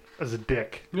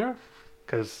dick. Yeah.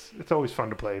 Because it's always fun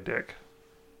to play a dick.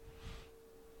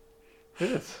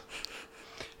 It is.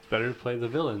 It's better to play the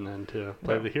villain than to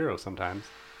play the hero sometimes.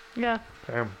 Yeah,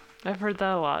 Damn. I've heard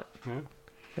that a lot. Yeah.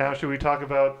 Now, should we talk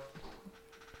about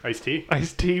Ice-T,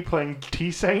 Ice-T playing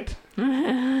T-Saint?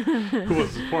 who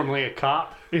was formerly a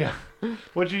cop. Yeah.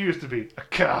 What'd you used to be? A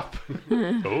cop.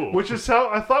 Oh. Which is how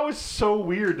I thought was so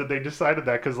weird that they decided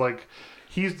that, because, like,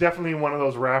 he's definitely one of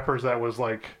those rappers that was,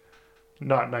 like,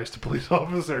 not nice to police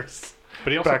officers.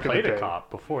 But he also back in the played a day.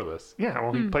 cop before this. Yeah,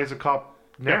 well, he plays a cop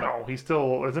now. He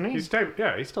still, isn't he? He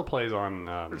still plays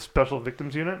on... Special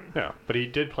Victims Unit? yeah, but he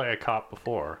did play a cop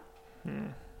before.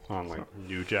 On, like,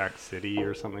 New Jack City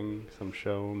or something. Some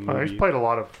show, movie. He's played a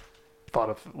lot of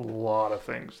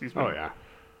things. He's been, Oh, yeah.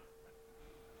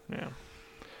 Yeah.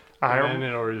 And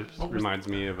it always reminds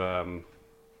me of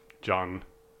John...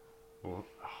 Well,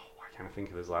 why can't I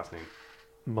think of his last name?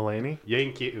 Mulaney?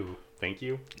 Yankee. Thank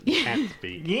you. Can't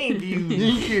speak. Thank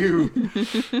you.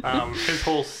 His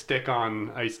whole stick on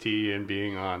Ice-T and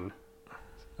being on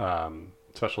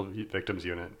Special Victims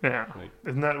Unit. Yeah. Like,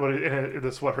 Isn't that what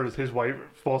that's what his wife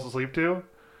falls asleep to?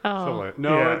 Oh, so like,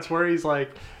 no, Yeah. it's where he's like,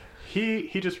 he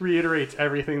just reiterates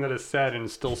everything that is said and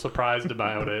is still surprised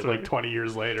about it like 20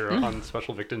 years later on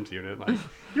Special Victims Unit. Like,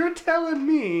 you're telling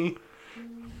me.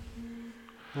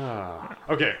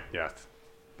 Okay, yes.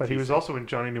 But he was also in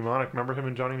Johnny Mnemonic. Remember him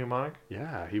in Johnny Mnemonic?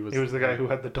 Yeah, he was. He was the guy who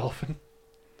had the dolphin.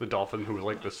 The dolphin who was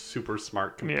like the super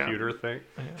smart computer thing.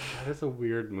 Yeah. That is a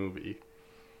weird movie.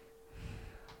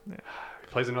 Yeah. He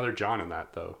plays another John in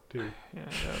that though, too. Yeah.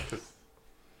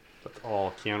 That's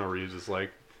all Keanu Reeves is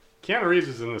like. Keanu Reeves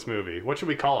is in this movie. What should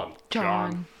we call him?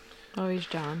 John. Always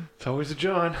John. It's always a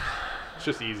John. It's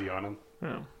just easy on him.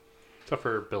 Yeah. Except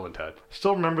for Bill and Ted.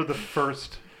 Still remember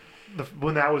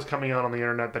when that was coming out on the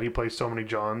internet that he plays so many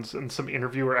Johns, and some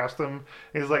interviewer asked him,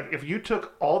 he's like, if you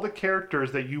took all the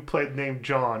characters that you played named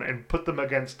John and put them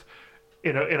against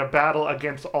in a battle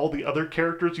against all the other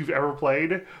characters you've ever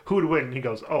played, who would win? And he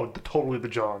goes, totally the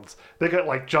Johns. They got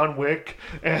like John Wick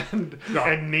and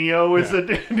Neo is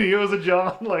a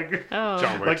John. Like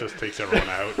John Wick just takes everyone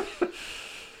out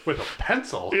with a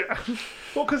pencil. Yeah.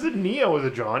 Well, because Neo is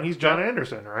a John. He's John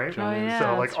Anderson, right? Oh, yeah,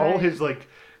 so like that's all right. his like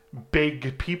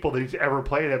big people that he's ever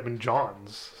played have been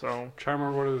Johns. So Try to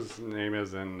remember what his name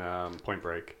is in Point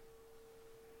Break.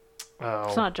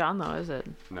 It's not John though, is it?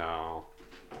 No.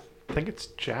 I think it's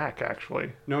Jack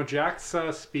actually. No, Jack's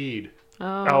Speed.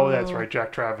 Oh, That's right,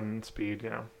 Jack Traven Speed.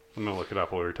 Yeah. I'm gonna look it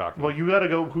up while we were talking. Well, you gotta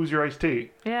go. Who's your iced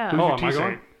tea? Yeah. Who's Oh, your am I tea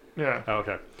going? saint? Yeah. Oh,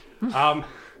 okay.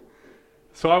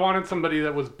 So I wanted somebody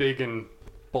that was big and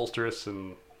bolsterous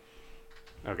and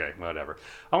okay, whatever.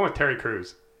 I want Terry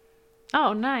Crews.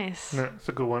 Oh, nice. Yeah, it's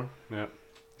a good one. Yeah,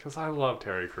 because I love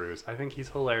Terry Crews. I think he's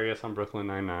hilarious on Brooklyn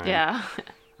Nine-Nine. Yeah.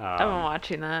 I've been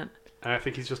watching that. And I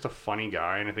think he's just a funny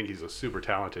guy, and I think he's a super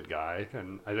talented guy.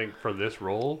 And I think for this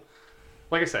role,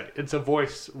 like I said, it's a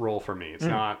voice role for me. It's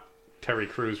not Terry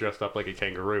Crews dressed up like a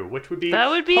kangaroo, which would be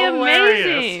hilarious.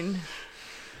 Amazing.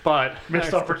 But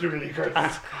Missed opportunity,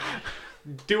 Curtis.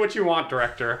 do what you want,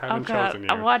 director. I haven't chosen you.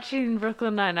 I'm watching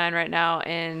Brooklyn Nine-Nine right now,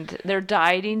 and they're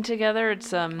dieting together. It's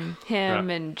him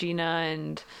and Gina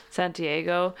and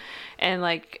Santiago, and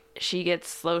like she gets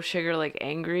slow sugar like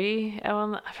angry at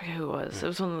one. I forget who it was. It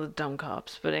was one of the dumb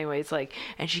cops. But anyways, like,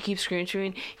 and she keeps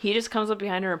screaming. He just comes up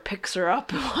behind her and picks her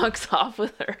up and walks off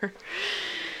with her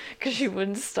because she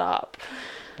wouldn't stop.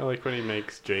 I like when he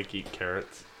makes Jake eat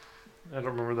carrots. I don't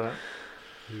remember that.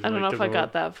 I don't know if I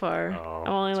got that far. Oh,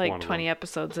 I'm only it's like one of 20 them.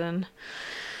 episodes in.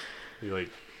 He like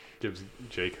gives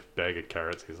Jake a bag of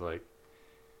carrots. He's like,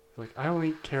 I only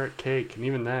eat carrot cake, and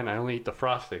even then, I only eat the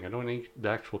frosting. I don't eat the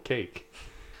actual cake.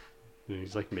 And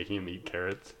he's like making him eat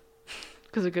carrots.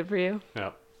 Because they're good for you?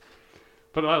 Yeah.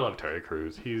 But I love Terry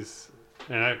Crews. He was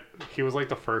like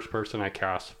the first person I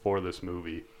cast for this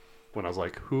movie. When I was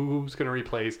like, who's gonna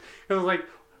replace? I was like,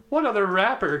 what other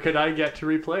rapper could I get to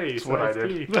replace? That's what I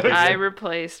did. I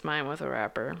replaced mine with a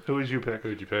rapper. Who did you pick?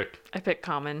 Who'd you pick? I picked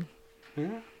Common.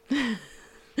 Yeah.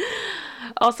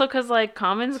 Also, because like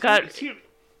Common's got.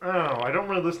 I don't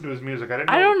really listen to his music.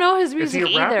 I don't know his Is music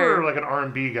he a rapper either. or like an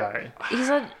R&B guy?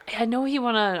 I know he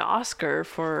won an Oscar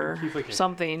for He's like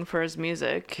something for his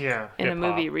music. Yeah. In a Hip-hop.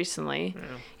 movie recently.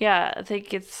 Yeah, I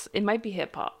think it might be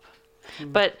hip hop.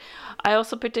 But I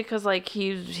also picked it because like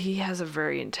he has a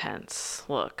very intense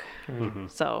look,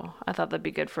 so I thought that'd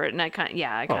be good for it. And I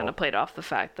kind of played off the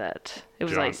fact that it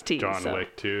was Ice-T. John so.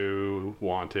 Wick 2,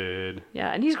 Wanted.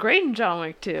 Yeah, and he's great in John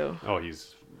Wick too. Oh,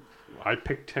 I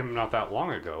picked him not that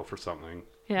long ago for something.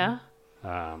 Yeah.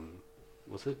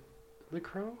 Was it The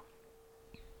Crow?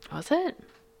 Was it?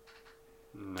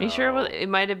 No. Are you sure it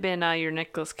might have been your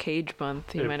Nicolas Cage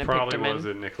month? You might It have picked probably him was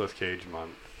in. a Nicolas Cage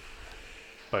month.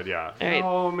 But yeah. All right.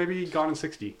 Oh, maybe Gone in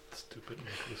 60. Stupid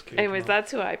Nicolas Cage. Anyways, month.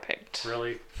 that's who I picked.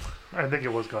 Really? I think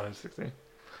it was Gone in 60.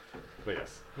 But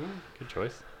yes. Good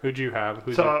choice. Who'd you have?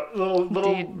 Who'd So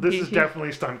little. This is he-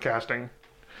 definitely stunt casting.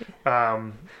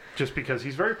 Just because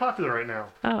he's very popular right now.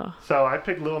 Oh. So I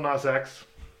picked Lil Nas X.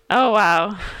 Oh,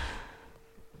 wow.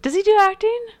 Does he do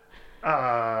acting?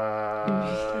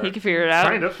 Uh, He can figure it out.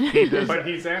 kind of. He does. But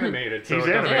he's animated, so He's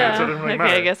it doesn't animated, Yeah. so it doesn't really Okay, I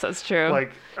matter. guess that's true.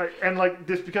 Like, and like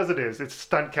just because it's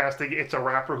stunt casting. It's a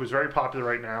rapper who's very popular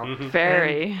right now. Mm-hmm.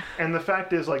 Very. And the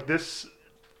fact is, like this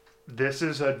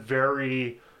is a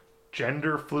very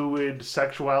gender fluid,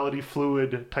 sexuality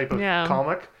fluid type of Yeah.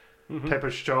 comic, type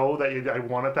of show that I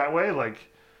want it that way. Like,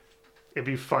 it'd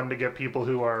be fun to get people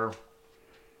who are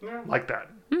Yeah. like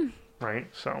that, right?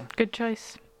 So, Good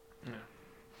choice.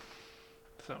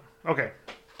 okay,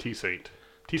 T-Saint.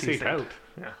 T-Saint. T-Saint out.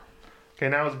 yeah. Okay,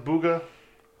 now it's Booga.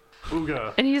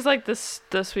 Ooga. And he's like the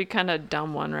sweet kind of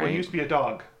dumb one, Well, he right? used to be a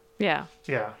dog. Yeah.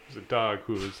 Yeah, He's a dog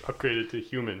who was upgraded to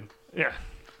human. yeah.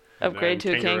 And Upgrade to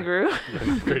then a kangaroo.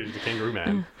 Then upgraded to Kangaroo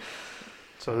Man.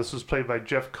 So this was played by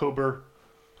Jeff Kober,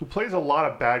 who plays a lot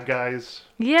of bad guys.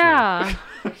 Yeah.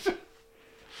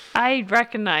 I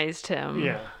recognized him.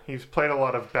 Yeah, he's played a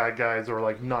lot of bad guys or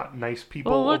like not nice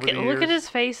people. Well, over the years. look at his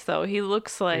face though. He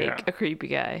looks like Yeah. a creepy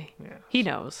guy. Yeah. He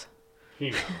knows.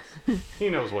 He knows. He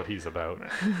knows what he's about.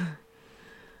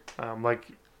 Like,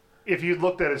 if you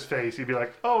looked at his face, you'd be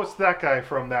like, "Oh, it's that guy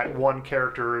from that one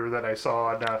character that I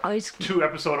saw in a Oh, he's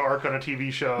 2-episode arc on a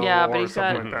TV show." yeah, or but he's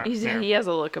something got like that. he's, yeah. he has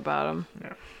a look about him.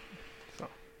 So,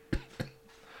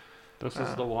 This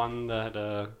is the one that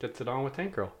gets it on with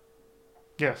Tank Girl.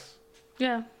 yes.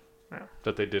 Yeah.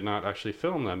 That they did not actually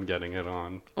film them getting it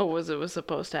on. Oh, was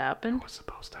supposed to happen? What was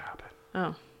supposed to happen?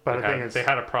 Oh. But They the thing had, is, they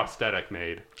had a prosthetic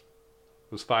made.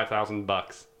 It was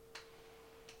 $5,000.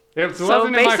 It So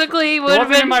wasn't basically, in would my, it have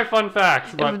wasn't in been. my fun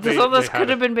facts, but So this they had could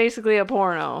have it. been basically a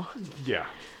porno. Yeah,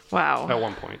 Wow. at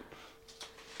one point.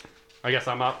 I guess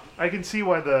I'm up. I can see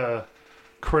why the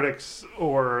critics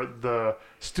or the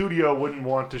studio wouldn't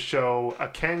want to show a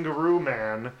kangaroo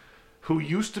man who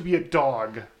used to be a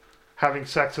dog having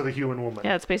sex with a human woman.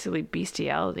 Yeah, it's basically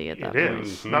bestiality at that It point.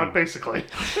 is, Mhm. not basically.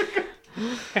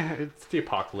 It's the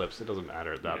apocalypse. It doesn't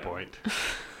matter at that Yeah. point.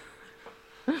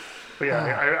 But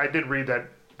yeah, I did read that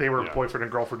they were Yeah. boyfriend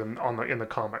and girlfriend in the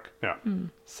comic. Yeah.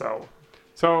 So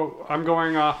So I'm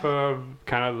going off of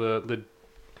kind of the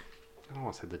I don't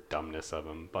want to say the dumbness of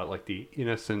him, but like the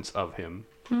innocence of him.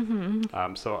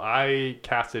 Mm-hmm. So I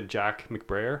casted Jack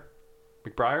McBrayer.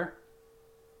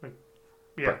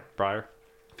 yeah, Breyer.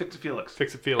 Fix It Felix.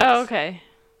 Fix It Felix. Oh, okay.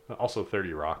 Also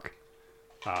 30 Rock.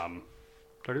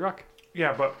 30 Rock?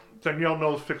 Yeah, but Danielle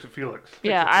knows Fix It Felix. Fix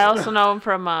Yeah, It I Felix. also know him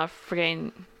from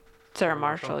friggin' Sarah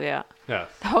Marshall. Yeah. Yes.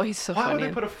 Oh, he's so Why funny. would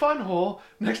they put a fun hole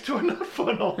next to a not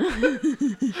fun hole?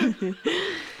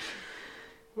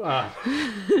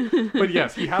 But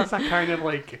yes, he has that kind of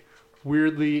like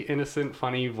weirdly innocent,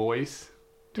 funny voice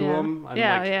to yeah. him. And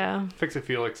Yeah, like, yeah. Fix It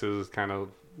Felix is kind of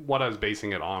what I was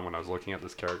basing it on when I was looking at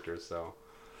this character. So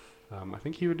I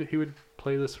think he would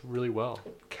play this really well.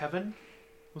 Kevin?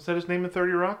 Was that his name in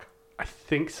 30 Rock? I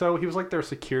think so. He was like their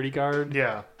security guard.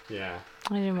 Yeah. Yeah.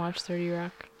 I didn't watch 30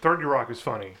 Rock. 30 Rock is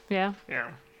funny. Yeah.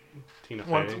 Yeah. Tina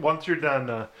Once Fey. once you're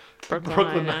done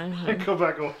Brooklyn Nine-Nine, Nine-Nine. go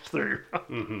back and watch 30 Rock.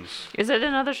 Mm-hmm. Is it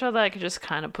another show that I could just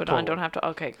kind of put on? Totally. Don't have to.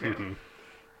 Okay. Mm-hmm.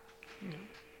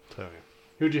 So yeah.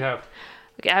 Who'd you have?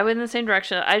 Okay, I went in the same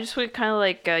direction. I just went kind of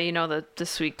like, the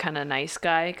sweet kind of nice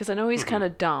guy. Because I know he's kind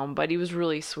of dumb, but he was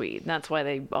really sweet. And that's why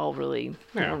they all really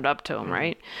Yeah. warmed up to him,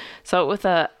 right? So with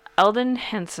Eldon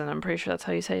Henson, I'm pretty sure that's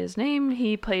how you say his name.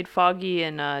 He played Foggy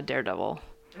in Daredevil.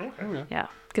 Okay. Yeah.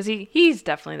 Because he's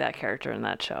definitely that character in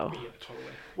that show. Yeah, totally.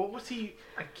 What was he?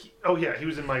 Oh yeah, he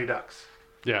was in Mighty Ducks.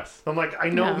 Yes. I'm like, I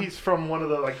know Yeah. he's from one of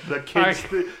the kids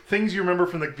things you remember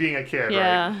from being a kid,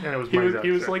 Yeah. right? And it was He Mighty was Ducks.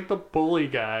 he was yeah. like the bully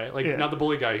guy, like Yeah. not the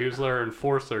bully guy. He was their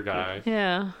enforcer guy.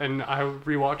 Yeah. And I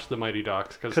rewatched the Mighty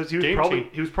Ducks because he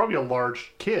was probably a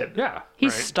large kid. Yeah.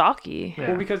 He's Right. stocky. Yeah.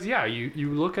 Well, because you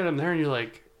look at him there and you're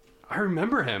like, I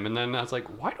remember him, and then I was like,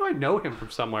 why do I know him from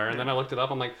somewhere? And then I looked it up.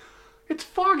 I'm like, it's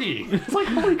Foggy. It's like,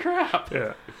 holy crap.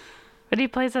 Yeah. But he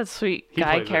plays that sweet He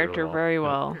guy plays it character really very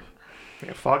well. well.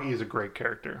 Yeah, Foggy is a great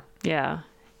character. Yeah.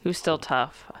 Who's still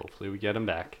tough. Hopefully we get him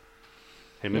back.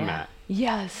 Him and Yeah. Matt.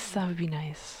 Yes, that would be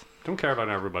nice. Don't care about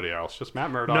everybody else. Just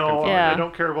Matt Murdock No, and Foggy. Yeah. I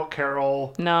don't care about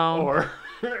Carol No. or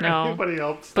No. anybody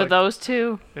else. But like, those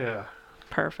two, yeah.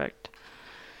 perfect.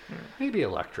 Maybe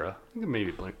Elektra. You can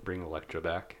maybe bring Elektra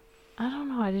back. I don't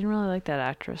know. I didn't really like that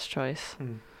actress choice.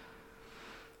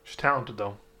 She's talented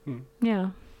though. Yeah.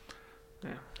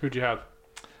 Who'd you have?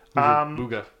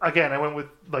 Booga. Again, I went with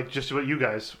like just what you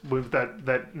guys with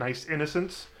that nice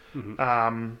innocence.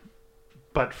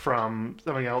 But from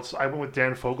something else, I went with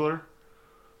Dan Fogler,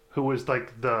 who was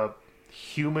like the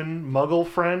human Muggle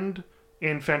friend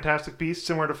in Fantastic Beasts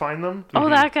and Where to Find Them. Oh,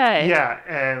 that guy. Yeah,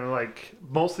 and like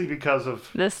mostly because of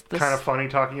This kind of funny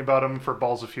talking about him for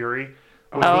Balls of Fury, which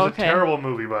Oh, was okay. a terrible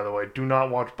movie, by the way. Do not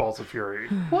watch Balls of Fury.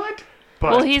 What?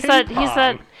 But Well, he's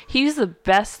the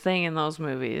best thing in those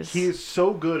movies. he is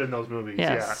so good in those movies.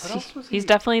 Yes. What else was He's he?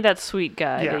 definitely that sweet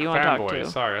guy Yeah, that you want to talk Fanboys. to.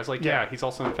 Sorry, I was like, Yeah. he's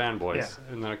also in Fanboys, Yeah.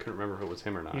 and then I couldn't remember if it was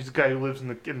him or not. He's the guy who lives in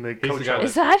the coach the guy house.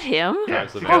 Is that him? Yeah,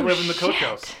 he's the the guy guy who live in the coach shit.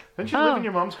 house. Didn't you live in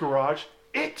your mom's garage?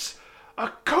 It's a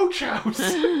coach house.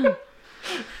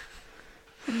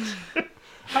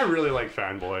 I really like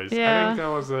Fanboys. I Yeah. think that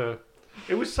was a...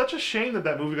 It was such a shame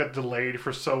that movie got delayed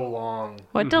for so long.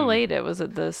 What delayed it? Was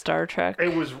it the Star Trek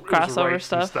It was crossover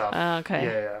rights and stuff? Oh, okay.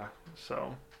 Yeah.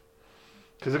 So,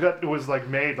 because it was like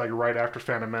made like right after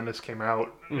Phantom Menace came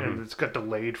out, and it's got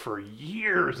delayed for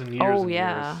years and years. Oh, and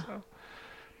yeah. Years, so.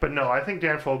 But no, I think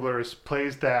Dan Fogler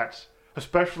plays that,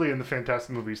 especially in the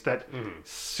Fantastic movies, that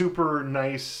super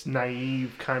nice,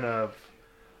 naive kind of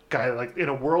guy. Like in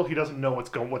a world he doesn't know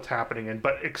what's happening in,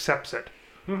 but accepts it.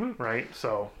 Right.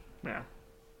 So yeah.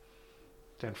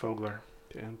 Dan Fogler.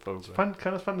 Dan Fogler.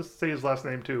 Kind of fun to say his last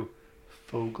name too.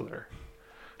 Fogler.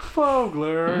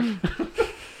 Fogler.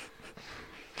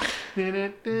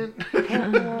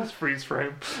 Just freeze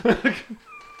frame.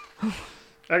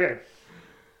 Okay.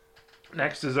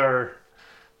 Next is our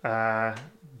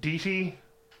DT.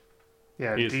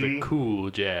 Yeah, He's DT. the cool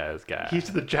jazz guy.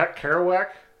 He's the Jack Kerouac.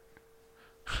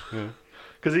 Yeah.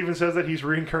 Because he even says that he's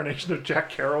reincarnation of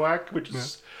Jack Kerouac, which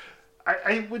is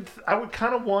I would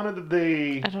kind of wanted that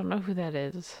they. I don't know who that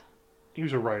is. He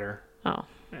was a writer. Oh.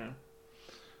 Yeah.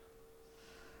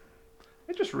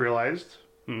 I just realized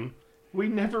we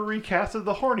never recasted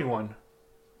the horny one.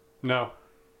 No.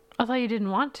 I thought you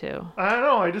didn't want to. I don't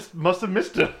know. I just must have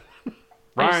missed him.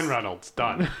 Ryan Reynolds,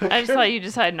 done. I just thought you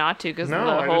decided not to because No, of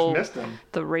the I whole just missed him.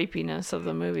 the rapiness of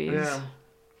the movies. Yeah.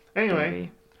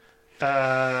 Anyway,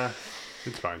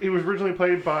 It's fine. he was originally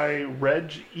played by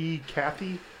Reg E.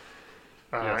 Cathy.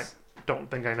 Yes. I don't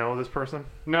think I know this person.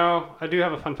 No, I do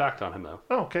have a fun fact on him, though.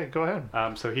 Oh, okay, go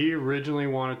ahead. So he originally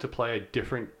wanted to play a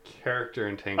different character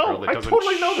in Tank Oh, Girl that I doesn't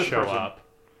totally know this show person. up.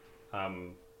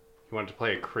 He wanted to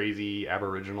play a crazy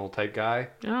Aboriginal type guy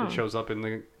Oh. that shows up in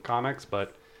the comics,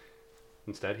 but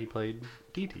instead he played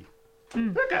DT.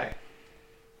 That guy.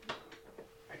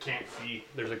 I can't see.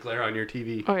 There's a glare on your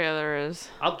TV. Oh yeah, there is.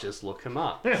 I'll just look him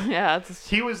up. Yeah, it's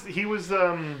He was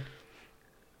the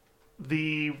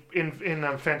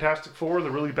in Fantastic Four, the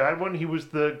really bad one. He was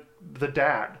the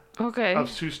dad okay. of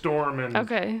Sue Storm and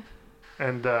Okay.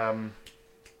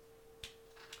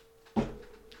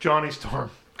 Johnny Storm.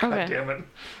 God Okay. damn it.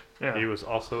 Yeah. He was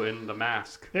also in The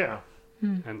Mask Yeah.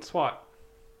 and SWAT.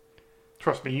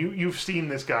 Trust me, you've seen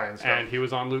this guy and stuff. And he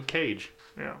was on Luke Cage.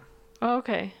 Yeah. Oh,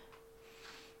 okay.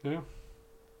 Yeah.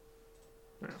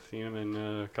 Seen him in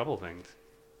a couple things.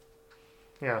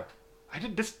 Yeah.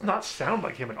 This does not sound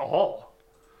like him at all.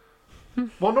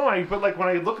 Well, no, but like when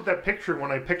I look at that picture,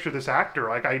 when I picture this actor,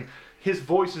 like his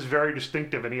voice is very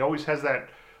distinctive, and he always has that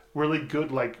really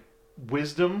good like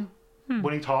wisdom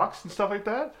when he talks and stuff like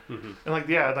that. And like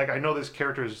like I know this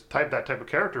character is that type of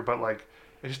character, but like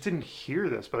I just didn't hear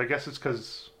this. But I guess it's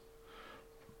because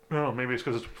I don't know, maybe it's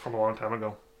because it's from a long time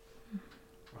ago.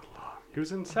 He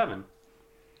was in Seven.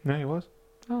 Yeah, he was.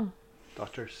 Oh.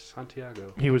 Dr.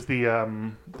 Santiago. He was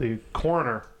the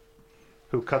coroner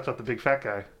who cuts up the big fat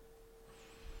guy.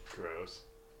 Gross.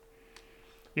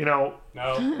 You know,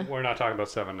 No, we're not talking about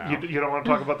Seven now. you don't want to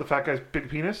talk about the fat guy's big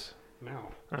penis? No.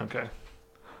 Okay.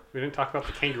 We didn't talk about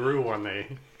the kangaroo one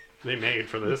they made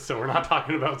for this, so we're not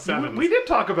talking about Seven. We did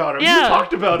talk about it. Yeah. We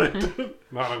talked about it.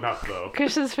 Not enough, though.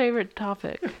 Chris's favorite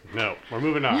topic. No, we're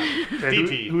moving on. Okay,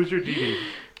 DT. Who's your DD?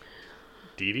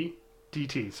 DT?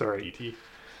 DT, sorry.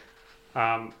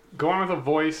 DT. Going with a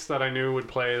voice that I knew would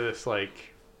play this,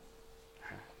 like...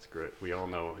 It's great. We all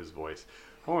know his voice.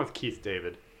 I went with Keith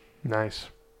David. Nice.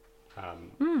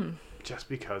 Just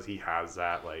because he has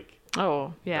that, like...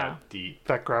 Oh, yeah. That deep,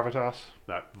 That gravitas.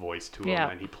 that voice to him. Yeah.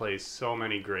 And he plays so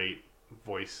many great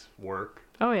voice work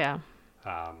Oh, yeah.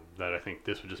 that I think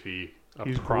this would just be a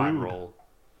He's prime rude. role.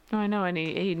 Oh, I know, and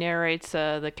he narrates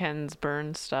the Ken's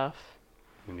Burns stuff.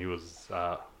 And he was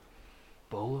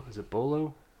Bolo? Is it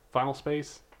Bolo? Final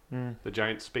Space? The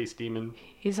giant space demon.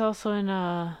 He's also in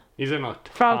He's in a ton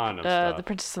Frog, of stuff. The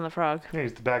Princess and the Frog. Yeah,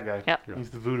 he's the bad guy. Yep. He's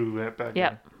the voodoo bad guy.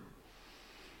 Yep.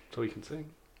 So he can sing.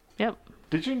 Yep.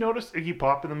 Did you notice Iggy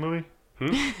Pop in the movie?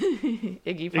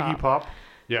 Iggy Pop. Iggy Pop.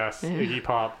 Yes, Iggy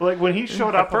Pop. Like when he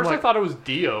showed up, At first I'm I like, thought it was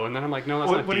Dio, and then I'm like, no,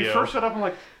 that's not when Dio. he first showed up, I'm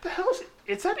like, the hell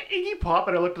is that Iggy Pop?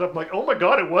 And I looked it up, I'm like, oh my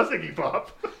god, it was Iggy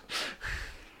Pop.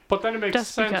 But then it makes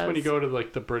Just sense when because. you go to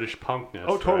like the British punkness.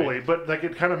 Oh, totally. Right? But like,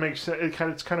 it kind of makes sense.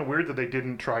 It's kind of weird that they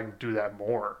didn't try and do that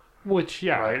more. Which,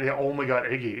 yeah, Right? They only got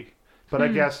Iggy. But I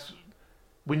guess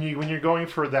when you're going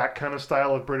for that kind of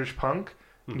style of British punk,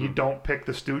 you don't pick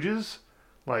the Stooges.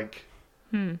 Like,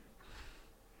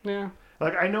 yeah.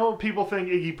 like I know people think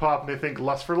Iggy Pop and they think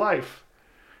Lust for Life,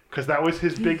 because that was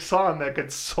his big song that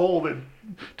gets sold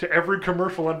to every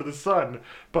commercial under the sun.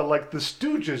 But like the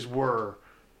Stooges were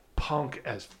punk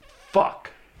as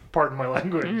fuck. Pardon my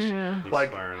language. Yeah. He's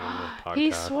Like, swearing on the podcast.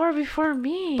 He swore before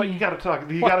me. but you gotta talk.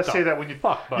 You What gotta the say that when you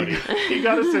fuck, buddy. you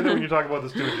gotta say that when you talk about the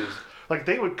Stooges. Like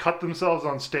they would cut themselves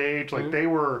on stage. Like they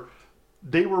were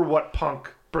what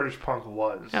British punk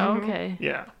was. Oh, okay.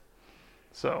 Yeah.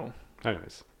 So.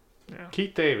 Anyways. Yeah.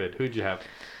 Keith David, who'd you have?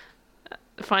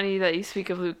 Funny that you speak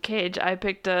of Luke Cage. I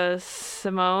picked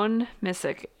Simone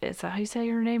Missick. Is that how you say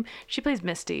her name? She plays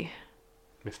Misty.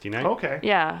 Misty Knight? Okay.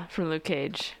 Yeah, from Luke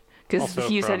Cage. Because Also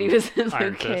you said he from was in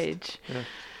Iron Luke Fist. Cage.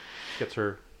 Gets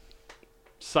her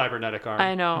cybernetic arm.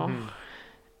 I know.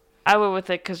 I went with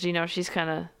it because, she's kind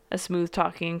of a smooth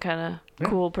talking, kind of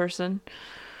cool person.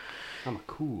 I'm a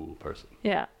cool person.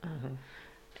 Yeah. And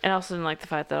I also didn't like the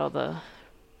fact that all the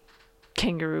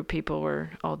kangaroo people were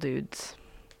all dudes.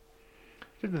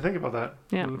 Didn't think about that.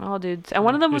 Yeah, all dudes. And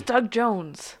one of them was Doug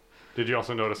Jones. Did you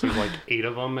also notice there's like 8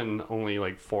 of them and only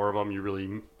like 4 of them you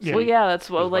really see? Well, yeah, that's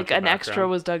There's a what, like, bunch of an extra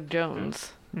background. was Doug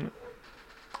Jones. I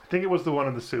think it was the one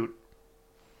in the suit.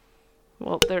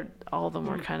 Well, all of them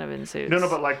were kind of in suits. No,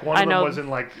 but like one I of them know. was in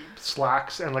like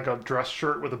slacks and like a dress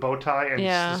shirt with a bow tie and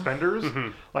Yeah. suspenders.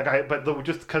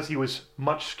 Just because he was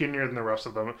much skinnier than the rest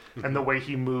of them and the way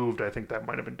he moved, I think that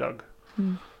might have been Doug.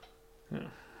 Yeah.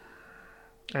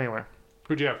 Anyway,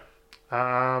 Who'd you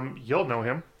have? you'll know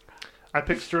him. I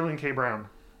picked Sterling K. Brown.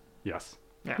 Yes.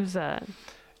 Who's that?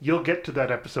 You'll get to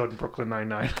that episode in Brooklyn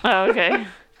Nine-Nine. Oh, okay.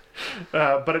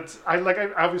 But I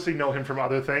obviously know him from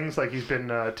other things. Like he's been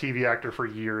a TV actor for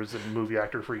years and movie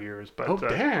actor for years. But Oh,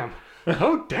 damn.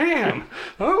 Oh, damn.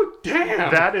 Oh,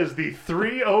 damn. that is the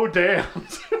 3-0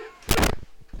 dams.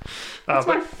 That's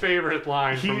my favorite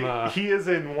line from... He is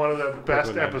in one of the best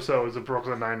Brooklyn Nine. episodes of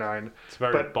Brooklyn Nine-Nine. It's a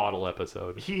very but- bottle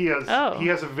episode. He has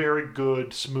a very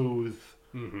good, smooth,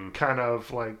 kind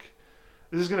of like,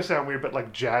 this is gonna sound weird, but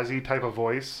like jazzy type of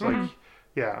voice. Like,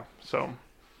 yeah. So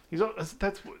he's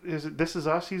This Is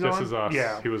Us. He's on. This Is Us.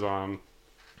 Yeah. He was on.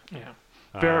 Yeah.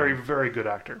 Very, very good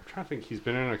actor. I'm trying to think. He's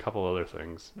been in a couple other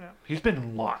things. Yeah. He's been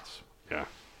in lots. Yeah.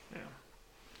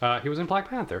 Yeah. He was in Black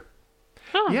Panther.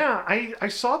 Oh. Yeah, I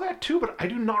saw that too, but I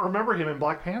do not remember him in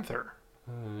Black Panther.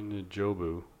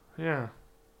 Jobu. Yeah.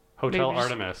 Hotel Maybe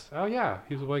just- Artemis. Oh, yeah.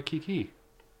 He was Waikiki.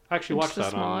 I actually It's watched the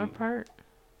that smaller on... part.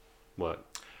 What?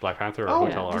 Black Panther or Oh, Hotel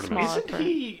yeah, the Artemis? small- Isn't part.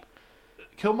 he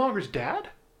Killmonger's dad?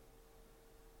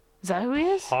 Is that who he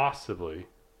is? Possibly.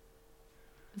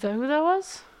 Is that who that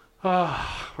was? We're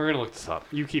going to look this up.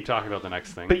 You keep talking about the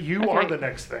next thing. But you Okay. are the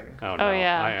next thing. Oh, no.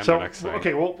 yeah. I am So the next thing.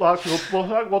 okay, we'll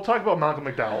talk about Malcolm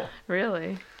McDowell.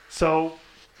 Really? So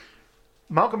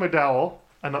Malcolm McDowell,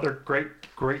 another great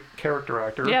character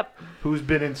actor. Yep. Who's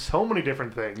been in so many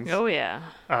different things. Oh, yeah.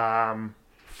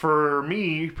 For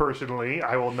me personally,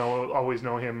 I will always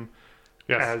know him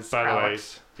Yes, as by the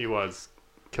Alex. way, he was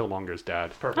Killmonger's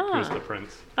dad. Perfect. He was Ah. the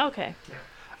prince. Okay.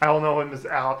 I will know him as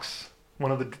Alex,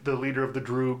 one of the leader of the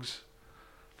Droogs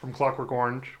from Clockwork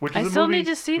Orange, which I is a still movie, need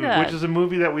to see that. which is a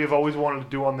movie that we have always wanted to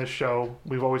do on this show.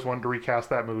 We've always wanted to recast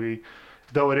that movie,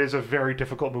 though it is a very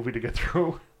difficult movie to get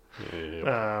through.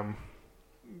 Yeah.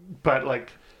 But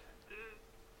like,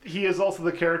 he is also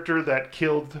the character that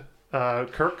killed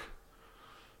Kirk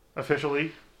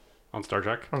officially On Star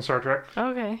Trek. on Star Trek.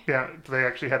 Okay. Yeah, they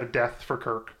actually had a death for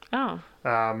Kirk, Oh.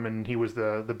 and he was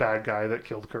the bad guy that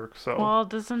killed Kirk. So Well,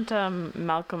 doesn't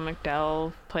Malcolm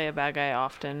McDowell play a bad guy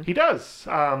often? he does.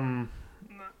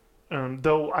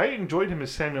 Though I enjoyed him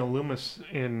as Samuel Loomis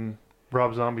in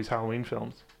Rob Zombie's Halloween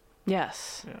films.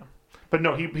 Yes. Yeah, but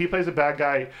no, he plays a bad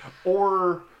guy,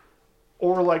 or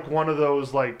like one of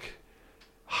those like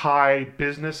high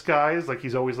business guys. Like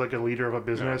he's always like a leader of a Yeah,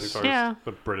 business. he's always Yeah.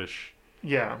 the British.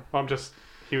 Yeah. Well,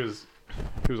 he was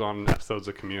on episodes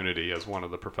of Community as one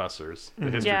of the professors, the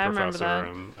history Yeah, I remember professor, that.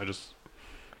 and I just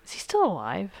Is he still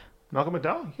alive? Malcolm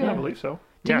McDowell? Yeah, I Yeah. believe so.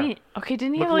 Didn't Yeah.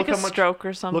 he have like a stroke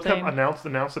or something? Look up announced,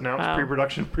 Oh.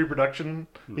 pre-production.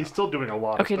 No. He's still doing a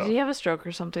lot of Okay, stuff. did he have a stroke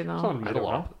or something It's though? on middle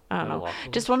op. I don't know. Middle op.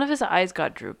 Just one of his eyes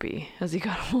got droopy as he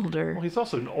got older. Well, he's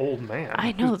also an old man. I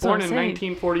He know. was That's what born I'm in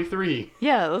saying. 1943.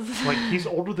 Yeah. That's... Like, he's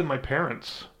older than my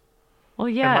parents. Well,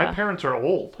 yeah. And my parents are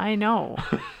old. I know.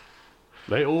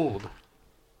 They old.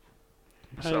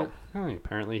 So.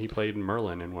 Apparently he played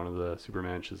Merlin in one of the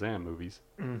Superman Shazam movies.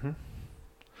 Mm-hmm.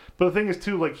 But the thing is,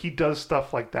 too, like, he does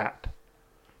stuff like that.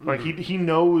 Like, Mhm. he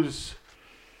knows...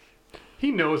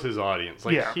 He knows his audience.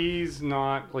 Like, Yeah. he's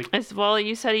not, like... Well,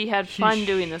 you said he had fun He-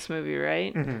 doing this movie,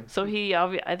 right? Mhm. So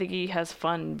I think he has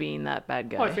fun being that bad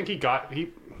guy. Well, I think he got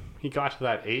to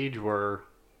that age where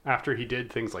after he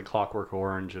did things like Clockwork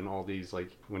Orange and all these, like,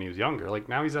 when he was younger, like,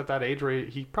 now he's at that age where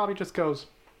he probably just goes,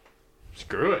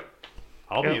 screw it.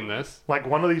 I'll Yeah. be in this. Like,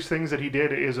 one of these things that he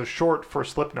did is a short for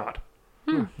Slipknot.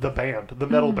 The band. The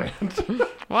metal band.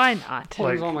 Why not? He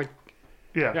was on, like,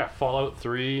 yeah. Fallout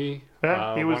 3.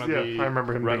 Yeah, he was, one of the I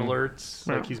remember him Red being- Alerts.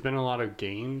 Yeah. Like, he's been in a lot of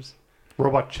games.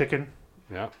 Robot Chicken.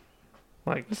 Yeah.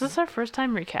 Like, Is this our first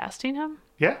time recasting him?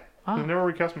 yeah. Wow. We've never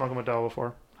recast Malcolm McDowell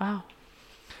before. Wow.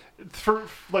 For,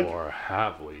 like, Or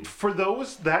have we? for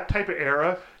that type of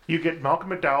era, you get Malcolm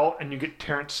McDowell and you get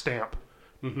Terrence Stamp.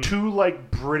 Mhm. Two, like,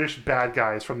 British bad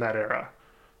guys from that era.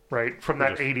 Right? From that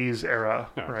Just- 80s era.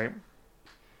 Yeah. Right?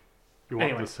 You want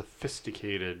Anyway. the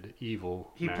sophisticated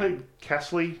evil He man. played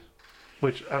Kesley,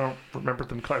 which I don't remember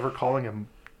them ever calling him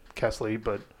Kesley,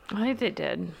 but I think they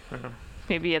did. Yeah.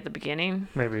 Maybe at the beginning.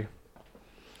 maybe.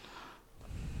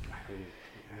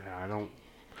 I don't...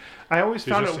 I always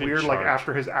He's found just it in weird, like, charge.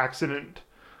 after his accident,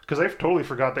 because I totally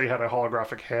forgot that he had a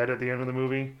holographic head at the end of the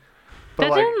movie. But, That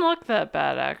like, didn't look that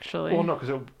bad, actually. well, no, because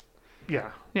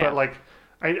yeah. Yeah. But, like,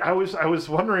 I was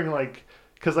wondering, like,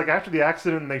 because, like, after the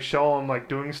accident and they show him, like,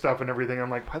 doing stuff and everything, I'm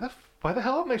like, why the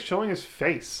hell am I showing his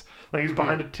face? Like, he's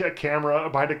behind a camera,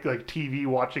 behind a, like, TV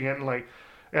watching it, and, like,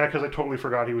 yeah, because I totally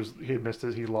forgot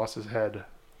he lost his head.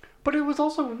 But it was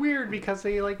also weird because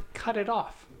they, like, cut it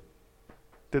off.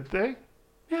 Did they?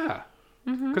 Yeah.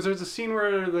 Because there's a scene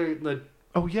where the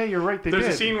Oh, yeah, you're right, they there's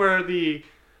did. a scene where the...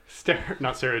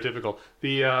 not stereotypical.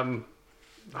 The,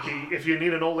 If you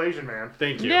need an old Asian man.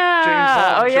 thank you. Yeah. James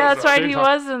Hong Oh, yeah, shows that's up. right. James He Hong.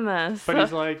 was in this. But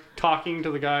he's, like, talking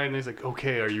to the guy, and he's like,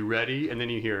 okay, are you ready? And then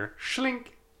you hear, shlink.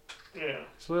 Yeah.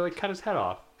 So they, like, cut his head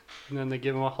off. And then they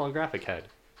give him a holographic head.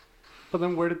 But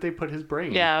then where did they put his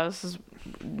brain? Yeah, this is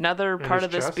another part his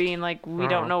of this chest? being like, we Oh.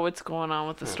 don't know what's going on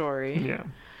with the story. Yeah.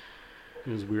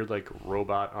 His weird, like,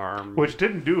 robot arm. Which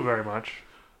didn't do very much.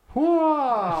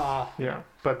 Whoa! Yeah.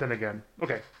 But then again.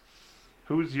 Okay.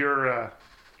 Who's your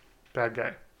bad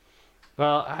guy?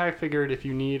 Well, I figured if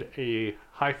you need a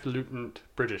highfalutin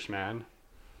British man,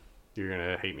 you're going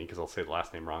to hate me because I'll say the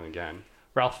last name wrong again.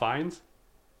 Ralph Fiennes?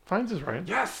 Fiennes is right.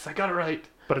 Yes, I got it right.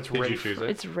 But it's Did you Rafe. choose it?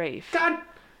 It's Rafe. God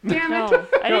damn No, it!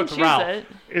 I No, didn't it's choose Ralph. it.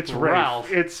 It's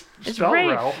Ralph. Rafe. It's It's spelled Rafe.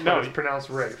 Ralph, but No, it's pronounced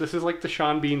Rafe. This is like the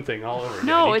Sean Bean thing all over again.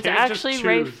 No, You it's can't just actually choose.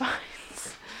 Rafe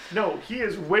Fiennes. No, he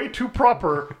is way too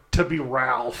proper to be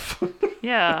Ralph.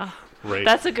 Yeah. Rafe.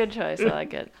 That's a good choice. I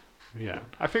like it. Yeah.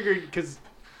 I figured because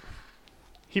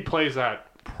he plays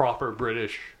that proper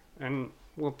British, and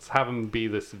let's have him be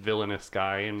this villainous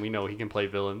guy, and we know he can play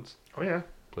villains. Oh, yeah.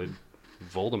 Played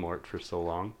Voldemort for so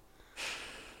long.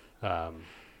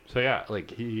 So yeah,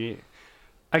 like he...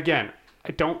 Again,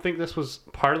 I don't think this was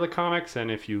part of the comics,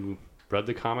 and if you read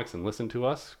the comics and listened to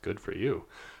us, good for you.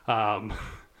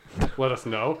 Let us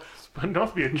know. But not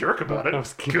to be a jerk about it. I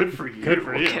was Good for you. Good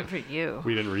for you. Good for you.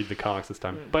 We didn't read the comics this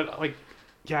time. But, like,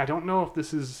 yeah, I don't know if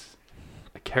this is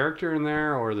a character in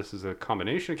there or this is a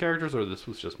combination of characters or this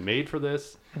was just made for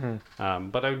this.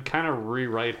 But I would kind of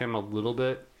rewrite him a little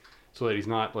bit so that he's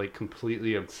not, like,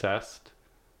 completely obsessed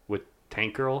with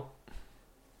Tank Girl.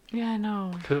 Yeah, I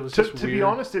know. 'Cause it was To just be weird.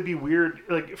 honest, it'd be weird.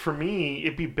 Like, for me,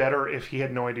 it'd be better if he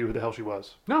had no idea who the hell she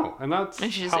was. No, and that's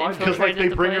And she just how I Because, feel. like, they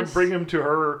Infiltrated the bring place. him to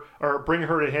her, or bring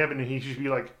her to him, and he should be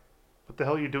like, what the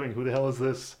hell are you doing? Who the hell is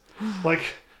this? Like,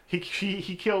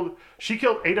 she killed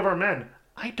 8 of our men.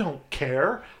 I don't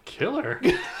care. Killer.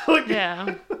 Like,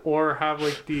 Yeah. Or have,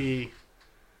 like,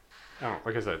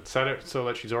 like I said, set it so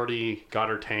that she's already got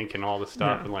her tank and all this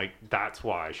stuff, Yeah. and, like, that's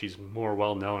why she's more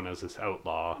well known as this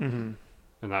outlaw. Mm-hmm.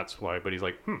 And that's why, but he's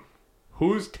like,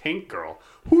 who's Tank Girl?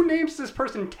 Who names this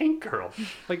person Tank Girl?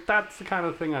 Like, that's the kind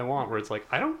of thing I want, where it's like,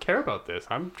 I don't care about this.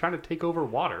 I'm trying to take over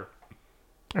water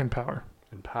And power.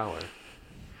 and power.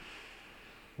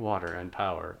 Water and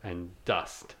power and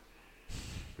dust.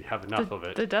 We have enough of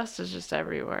it. The dust is just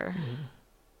everywhere.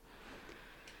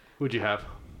 Who'd you have?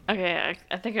 Okay,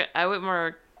 I think I went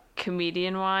more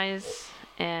comedian-wise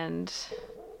and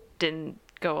didn't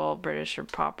go all British or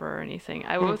proper or anything.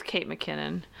 I went with Kate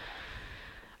McKinnon.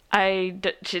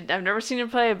 I've never seen her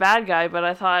play a bad guy, but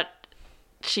I thought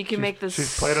she can make this.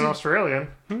 She's played an Australian.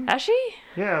 Has she?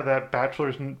 Yeah, that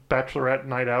Bachelorette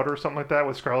Night Out or something like that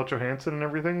with Scarlett Johansson and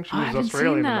everything. She I was haven't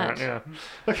Australian seen in that.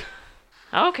 that.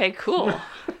 Yeah. Okay, cool.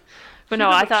 But no,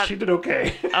 I thought she did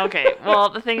okay. Okay, well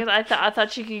the thing is, I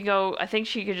thought she could go. I think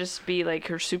she could just be like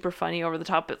her super funny over the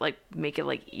top, but like make it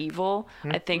like evil.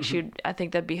 I think I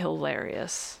think that'd be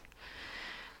hilarious.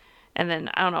 And then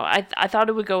I don't know. I thought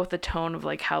it would go with the tone of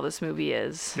like how this movie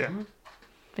is. Yeah.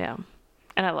 Yeah,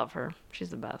 and I love her. She's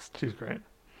the best. She's great.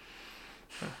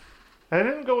 Yeah. I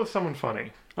didn't go with someone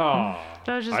funny. Oh,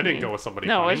 That was just I didn't me. go with somebody.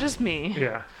 No, funny. it's just me.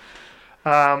 Yeah.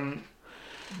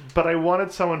 But I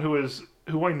wanted someone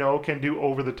who I know can do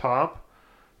over the top,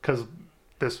 because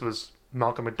this was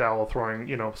Malcolm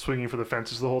McDowell swinging for the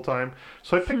fences the whole time.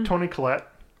 So I picked Toni Collette.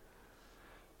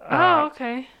 Oh,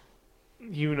 okay.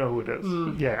 You know who it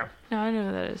is. Yeah. No, I know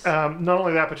who that is. Not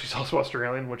only that, but she's also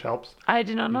Australian, which helps. I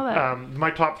did not know that.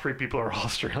 My top 3 people are all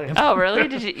Australian. Oh, really?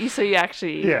 Did you? So you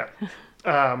actually? Yeah.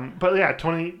 But yeah,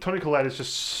 Toni Collette is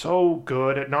just so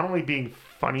good at not only being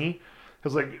funny,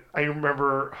 because like I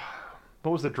remember,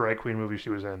 what was the drag queen movie she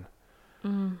was in?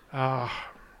 God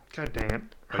dang it!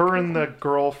 Her and the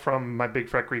girl from My Big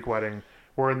Fat Greek Wedding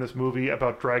were in this movie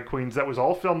about drag queens that was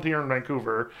all filmed here in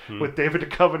Vancouver with David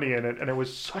Duchovny in it, and it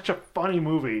was such a funny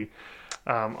movie.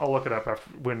 I'll look it up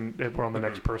when we're on the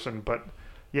next person, but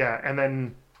yeah, and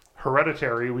then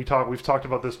Hereditary. We've talked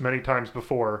about this many times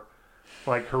before.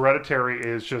 Like Hereditary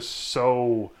is just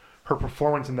so, her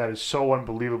performance in that is so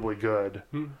unbelievably good.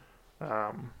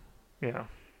 Yeah.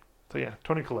 So yeah,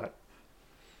 Toni Collette.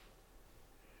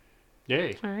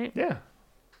 Yay! All right. Yeah.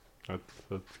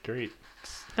 That's great.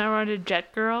 Now we're on to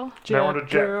Jet Girl. Now we're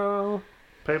to Jet.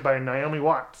 Played by Naomi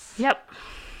Watts. Yep.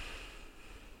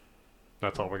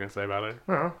 That's all we're gonna say about it.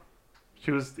 Oh,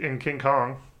 she was in King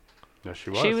Kong. No, she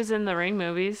was. She was in the Ring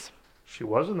movies, She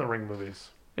was in the Ring movies.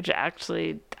 which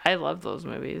actually I love those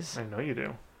movies. I know you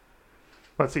do.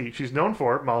 Let's see. She's known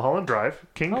for Mulholland Drive,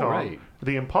 King Kong, right.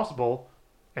 The Impossible,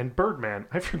 and Birdman.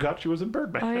 I forgot she was in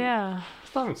Birdman. Oh yeah, I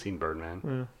still haven't seen Birdman.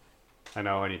 Yeah. I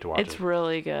know. I need to watch it's it.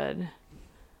 really good.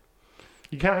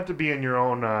 You kind of have to be in your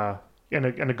own in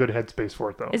a good headspace for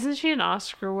it, though. Isn't she an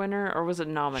Oscar winner or was it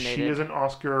nominated? She is an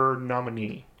Oscar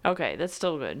nominee. Okay, that's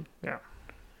still good. Yeah.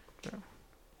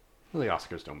 Well, the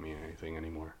Oscars don't mean anything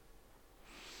anymore.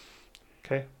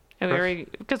 Okay. And Chris?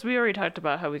 because we already talked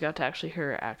about how we got to actually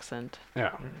hear her accent.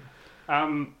 Yeah.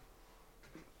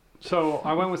 So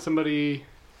I went with somebody.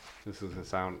 This is gonna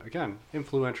sound again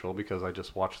influential because I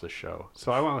just watched this show.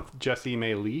 So I went with Jessie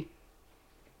Miley.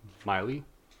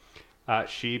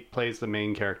 She plays the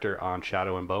main character on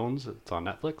Shadow and Bones. It's on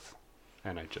Netflix,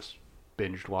 and I just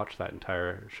binged watched that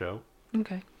entire show.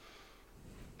 Okay.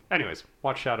 Anyways,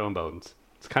 watch Shadow and Bones.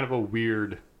 It's kind of a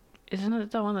weird. Isn't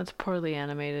it the one that's poorly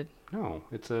animated? No,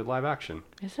 it's a live action.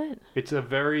 Is it? It's a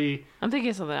very I'm thinking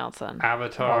of something else then.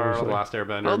 Avatar: Obviously. The Last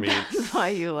Airbender Well, meets. that's why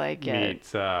you like it.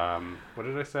 Meets what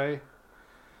did I say?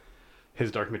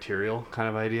 His Dark Material kind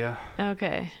of idea.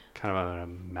 Okay. Kind of an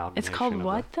amalgamation. It's called of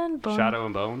what then? Shadow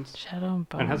and Bones. Shadow and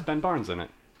Bone. And has Ben Barnes in it.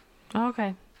 Oh,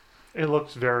 okay. It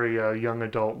looks very young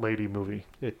adult lady movie.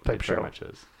 It Type very show. much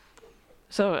is.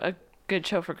 So a good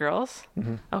show for girls?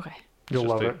 Mm-hmm. Okay. You'll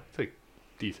love it. It's a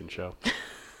decent show.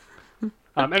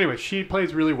 Anyway, she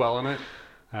plays really well in it.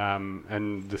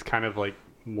 And this kind of like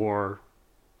more,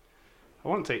 I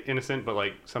wouldn't say innocent, but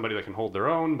like somebody that can hold their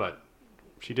own, but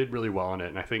she did really well in it.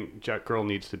 And I think Jet Girl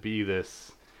needs to be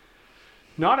this,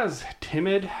 not as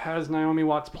timid as Naomi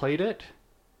Watts played it,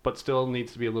 but still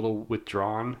needs to be a little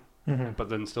withdrawn, but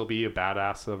then still be a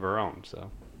badass of her own. So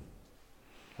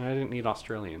and I didn't need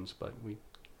Australians, but we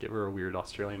give her a weird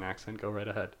Australian accent. Go right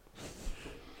ahead.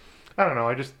 I don't know.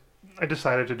 I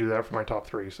decided to do that for my top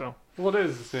 3. So Well, it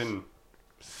is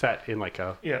set in like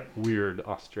a yeah. weird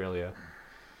Australia.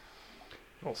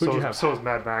 Well, Who'd you have? so is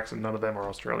Mad Max, and none of them are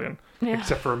Australian Yeah.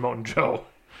 except for Moten Joe.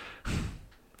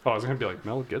 Oh, I was gonna be like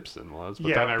Mel Gibson was, but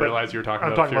Yeah, then I but realized you were talking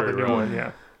I'm about talking about the Fury new Road. one.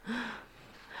 Yeah.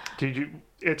 Did you?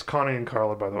 It's Connie and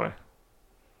Carla, by the way.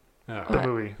 Yeah. The What?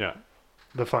 movie, Yeah.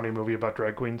 the funny movie about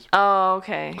drag queens. Oh,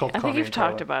 okay. Called I think Connie you've and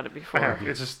talked Carla. about it before. Yeah,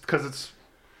 it's just because it's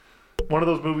one of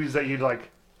those movies that you'd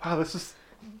like. Wow, this is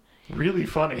really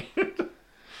funny.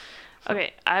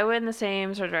 Okay, I went in the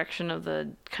same sort of direction of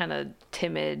the kind of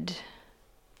timid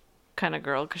kind of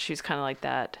girl because she's kind of like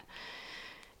that.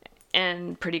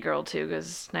 And pretty girl too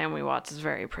because Naomi Watts is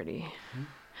very pretty.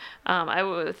 I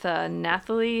went with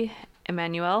Nathalie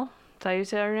Emmanuel. Is that how you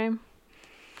say her name?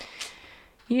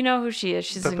 You know who she is.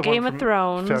 She's that in the Game one of from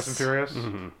Thrones. Fast and Furious.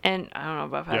 Mm-hmm. And I don't know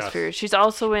about Fast and Yes. Furious. She's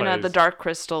also in plays- The Dark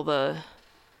Crystal, the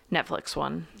Netflix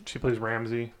one. She plays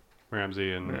Ramsey.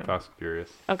 Ramsey and Yeah. Fast and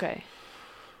Furious. Okay.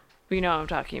 You know what I'm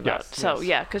talking about. Yes, So, yes.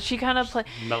 yeah, because she kind of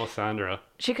Melisandre.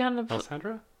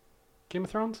 Melisandre? Game of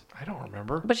Thrones? I don't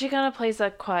remember. But she kind of plays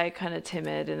that quiet, kind of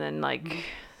timid, and then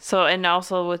so, and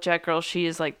also with Jet Girl, she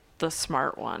is like the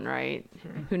smart one, right?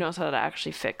 Who knows how to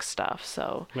actually fix stuff.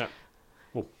 So Yeah.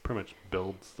 Well, pretty much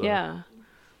builds the... yeah,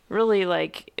 really,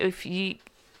 like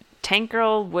Tank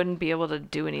Girl wouldn't be able to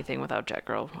do anything without Jet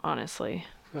Girl, honestly.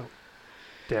 No.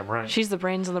 Damn right. She's the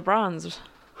brains and the bronze.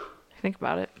 Think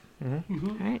about it.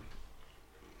 Mm-hmm. Right?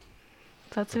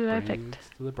 That's who I picked.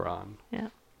 To the brawn. Yeah.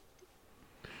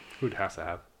 Who'd has to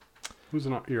have? Who's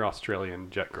your Australian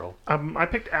jet girl? I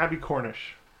picked Abby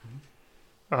Cornish.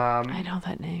 I know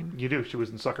that name. You do. She was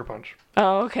in Sucker Punch.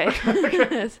 Oh, okay.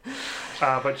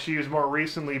 But she's more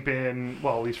recently been,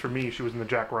 well, at least for me, she was in the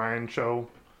Jack Ryan show.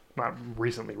 Not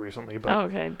recently, but Oh,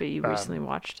 okay, but you recently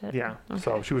watched it. yeah. Okay.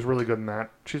 So she was really good in that.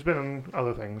 She's been in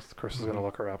other things. Chris is going to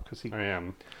look her up because he I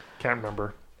am. can't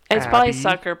remember. It's probably Abby.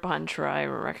 Sucker Punch where I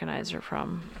recognize her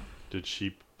from. Did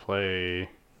she play...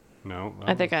 No.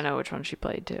 I think I know which one she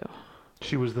played too.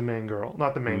 She was the main girl.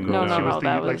 Not the main No, girl. no, she no, was the,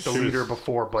 that like was- the She leader was-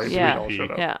 before Blake Yeah. Sweetall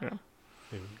showed up.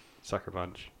 Yeah. Sucker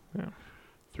Punch. Yeah.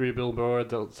 3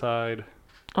 billboards outside.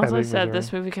 Also, I Abby said was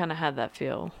this movie kind of had that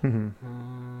feel.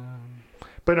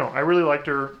 But no, I really liked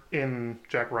her in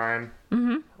Jack Ryan.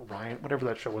 Mm-hmm. Ryan, whatever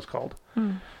that show was called.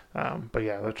 But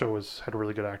yeah, that show had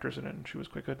really good actors in it, and she was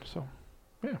quite good. So,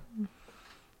 yeah.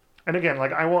 And again,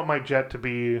 like I want my Jet to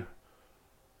be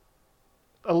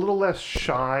a little less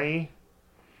shy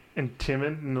and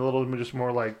timid, and a little just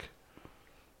more like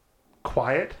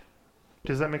quiet.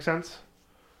 Does that make sense?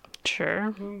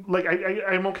 Sure. Like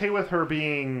I'm okay with her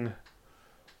being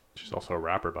She's also a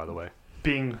rapper, by the way.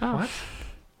 Oh. what?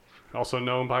 Also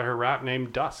known by her rap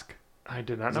name Dusk. I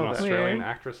did not She's an know that. Australian Weird.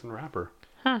 actress and rapper.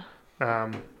 Huh.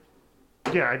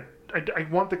 Yeah, I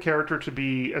want the character to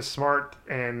be as smart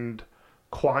and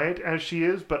quiet as she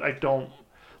is, but I don't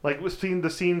like the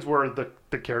scenes where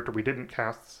the character we didn't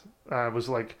cast was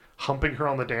like humping her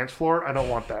on the dance floor. I don't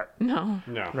want that, No.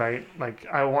 No. right? Like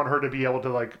I want her to be able to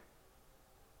like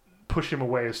push him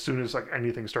away as soon as like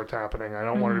anything starts happening. I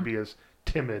don't want her to be as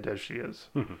timid as she is.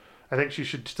 I think she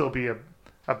should still be a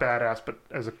badass, but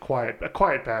as a quiet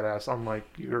badass, unlike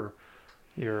your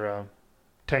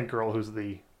Tank Girl, who's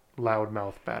the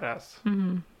loudmouth badass.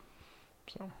 Mm-hmm.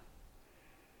 So,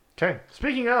 okay.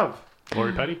 Speaking of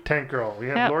Lori Petty? Tank Girl, we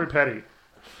have Yep. Lori Petty.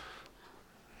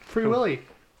 Free Willy.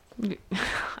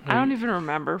 I don't even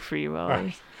remember Free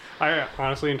Willy. I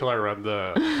honestly, until I read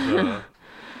the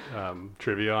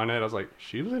trivia on it, I was like,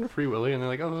 she was in Free Willy, and they're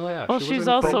like, oh yeah. Well, she she's was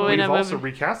in also But in we've a also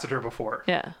movie. recasted her before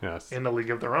Yeah. Yes. in The League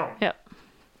of Their Own. Yep.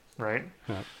 Right?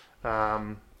 Yeah.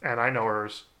 And I know her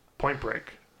as Point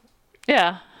Break.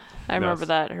 Yeah. I remember Yes.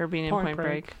 that, her being in Point Point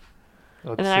Break. Break.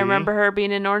 Let's And then I see. remember her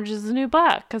being in Orange is the New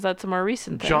Black, because that's a more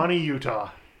recent thing. Johnny Utah.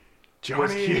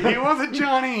 Was Johnny. he- He wasn't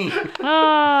Johnny.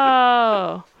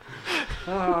 Oh.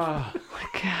 Ah.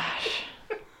 My gosh.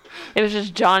 It was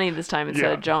just Johnny this time instead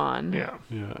Yeah. of John. Yeah.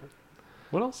 Yeah.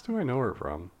 What else do I know her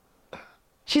from?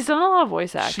 She's done a lot of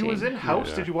voice acting. She was in House.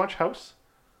 Yeah. Did you watch House?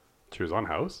 She was on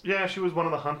House? Yeah, she was one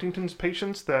of the Huntington's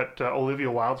patients that Olivia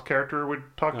Wilde's character would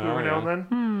talk to Oh, every now and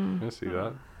yeah. then. I see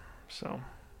that. So,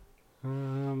 Yeah,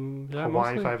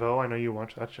 Hawaii mostly. 5-0, I know you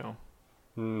watch that show.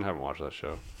 Haven't watched that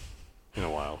show in a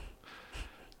while.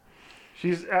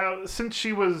 She's since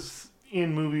she was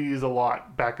in movies a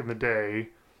lot back in the day,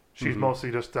 she's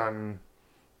mostly just done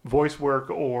voice work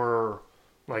or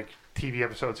like TV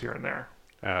episodes here and there.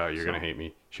 You're gonna hate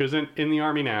me. She was in the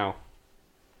army now.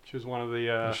 She was one of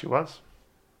the. She was.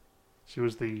 She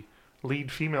was the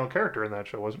lead female character in that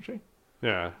show, wasn't she?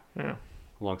 Yeah, Yeah.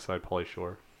 alongside Pauly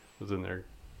Shore, was in their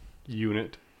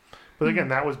unit. But again,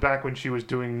 that was back when she was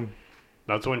doing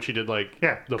That's when she did like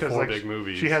the the 4 like, big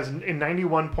movies. She has in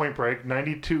 91 Point Break,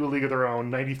 92 A League of Their Own,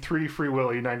 93 Free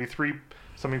Willy, 93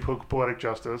 Something Poetic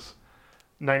Justice,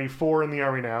 94 in the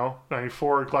Army Now,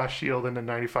 94 Glass Shield, and then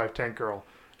 95 Tank Girl.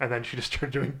 And then she just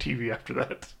started doing TV after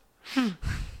that.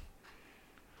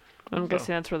 I'm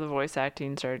guessing that's where the voice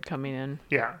acting started coming in.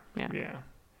 Yeah. Yeah.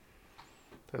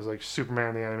 There's like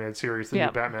Superman the Animated Series, the Yeah.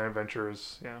 new Batman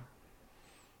Adventures. Yeah.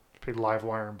 Paid live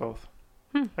wire in both.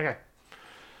 Okay.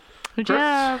 Good Chris?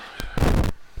 job.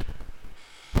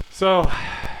 So,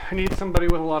 I need somebody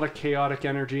with a lot of chaotic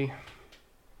energy.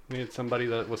 I needed somebody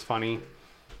that was funny.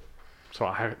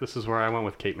 So this is where I went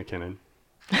with Kate McKinnon.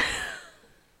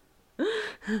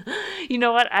 You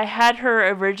know what? I had her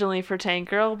originally for Tank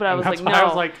Girl, but I was like, no. I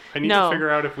was like, I need no. to figure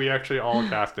out if we actually all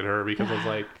casted her because I was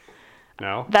like,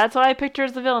 no. That's why I picked her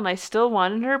as the villain. I still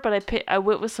wanted her, but I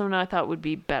went with someone I thought would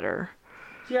be better.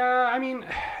 Yeah, I mean,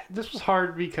 this was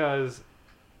hard because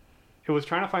it was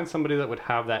trying to find somebody that would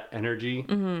have that energy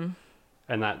and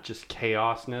that just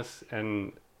chaosness,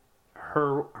 and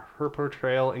her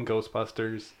portrayal in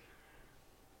Ghostbusters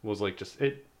was like just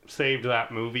it saved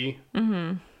that movie.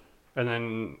 And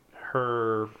then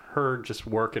her just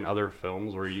work in other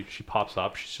films where she pops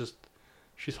up, she's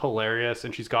hilarious,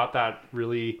 and she's got that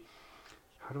really,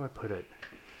 how do I put it?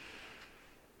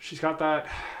 She's got that,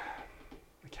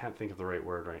 I can't think of the right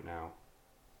word right now.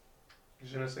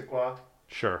 Je ne sais quoi.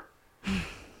 Sure.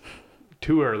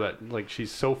 To her that like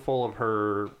she's so full of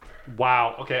her.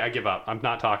 Wow. Okay, I give up. I'm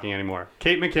not talking anymore.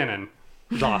 Kate McKinnon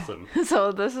is awesome.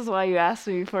 So this is why you asked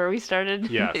me before we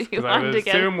started. Yes, because I would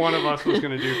assume one of us was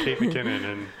going to do Kate McKinnon,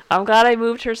 and I'm glad I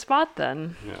moved her spot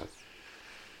then. yes.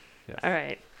 All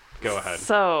right. Go ahead.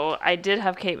 So I did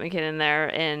have Kate McKinnon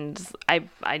there, and I'm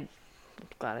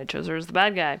glad I chose her as the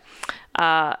bad guy.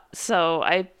 So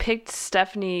I picked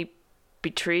Stephanie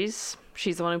Beatriz.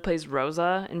 She's the one who plays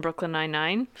Rosa in Brooklyn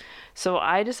Nine-Nine. So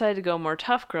I decided to go more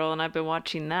tough girl, and I've been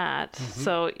watching that.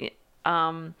 So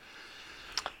I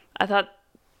thought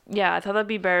that'd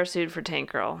be better suited for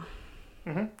Tank Girl.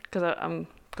 Because I'm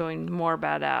going more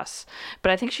badass.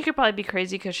 But I think she could probably be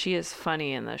crazy because she is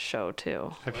funny in this show,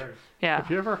 too. Yeah.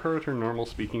 Have you ever heard her normal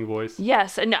speaking voice?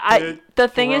 Yes, and the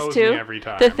thing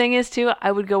is too,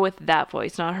 I would go with that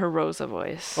voice, not her Rosa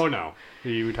voice. Oh no,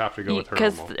 you would have to go with her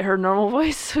normal. Because her normal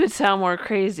voice would sound more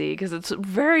crazy because it's a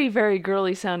very, very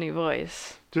girly sounding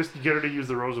voice. Just get her to use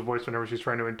the Rosa voice whenever she's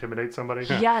trying to intimidate somebody.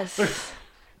 Yes,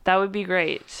 that would be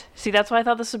great. See, that's why I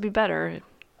thought this would be better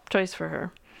choice for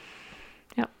her.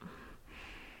 Yep.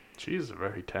 She's a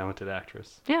very talented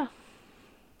actress. Yeah.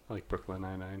 I like Brooklyn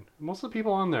Nine-Nine. Most of the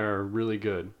people on there are really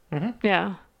good.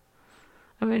 Yeah.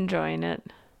 I'm enjoying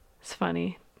it. It's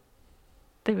funny.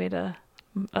 They made a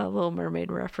Little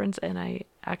Mermaid reference, and I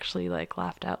actually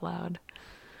laughed out loud.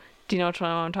 Do you know which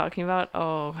one I'm talking about?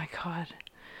 Oh my god.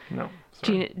 No.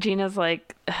 Gina's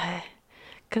like,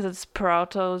 because it's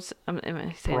Peralta's. Am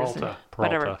I saying this? Peralta.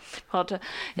 Whatever. Peralta.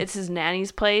 It's his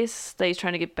nanny's place that he's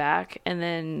trying to get back, and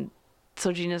then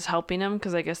so Gina's helping him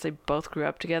because I guess they both grew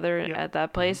up together at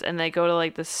that place, and they go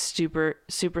to this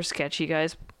super sketchy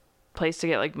guy's place to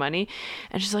get money,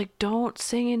 and she's like, "Don't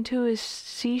sing into his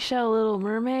seashell, Little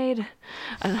Mermaid,"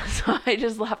 and so I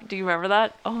just laughed. Do you remember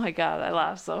that? Oh my god, I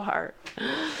laughed so hard.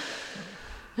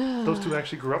 Those two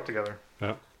actually grew up together.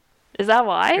 Yeah. Is that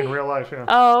why? In real life, yeah.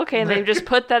 Oh, okay. And they just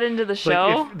put that into the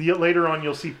show? Later on,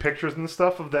 you'll see pictures and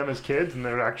stuff of them as kids, and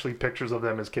they're actually pictures of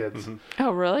them as kids.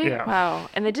 Oh, really? Yeah. Wow.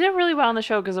 And they did it really well on the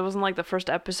show because it wasn't the first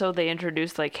episode they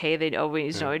introduced, hey, they'd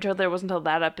always know each other. It wasn't until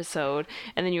that episode.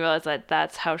 And then you realize that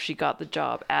that's how she got the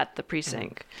job at the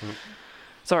precinct.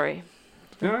 Sorry.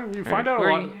 Yeah, you find out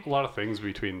a lot of things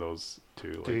between those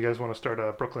two. Do you guys want to start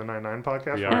a Brooklyn Nine-Nine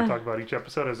podcast Yeah. where we talk about each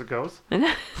episode as it goes?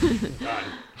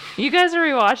 You guys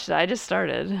already watched it. I just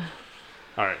started.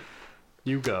 All right.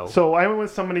 You go. So I went with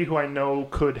somebody who I know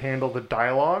could handle the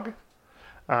dialogue,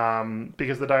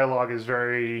 because the dialogue is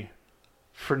very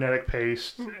frenetic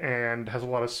paced and has a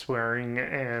lot of swearing,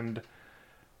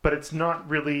 but it's not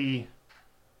really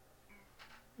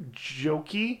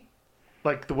jokey.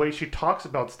 The way she talks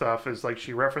about stuff is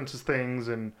she references things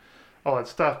and all that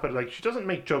stuff, but she doesn't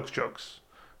make jokes,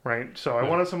 right? So I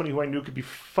wanted somebody who I knew could be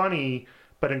funny,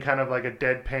 but in kind of a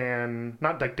deadpan,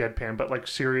 not deadpan, but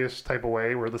serious type of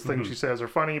way where the things she says are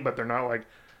funny, but they're not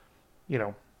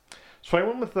So I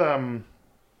went with a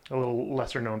little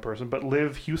lesser known person, but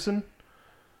Liv Hewson,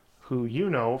 who you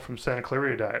know from Santa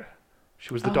Clarita Diet.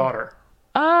 She was the daughter.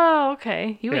 Oh,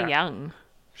 okay. You were young.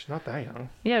 She's not that young.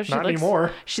 Yeah, not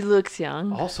anymore. She looks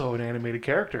young. Also an animated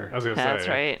character. I was going to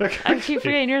say. That's right. I keep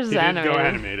forgetting yours is animated. Go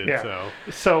animated, yeah.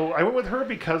 So I went with her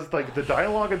because the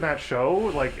dialogue in that show,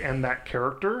 and that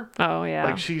character. Oh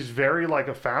yeah. She's very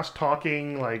a fast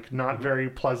talking, not very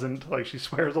pleasant, she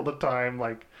swears all the time,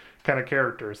 kind of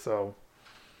character. So,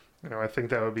 I think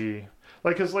that would be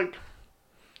because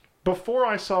before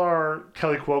I saw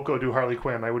Kelly Cuoco do Harley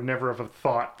Quinn, I would never have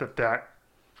thought that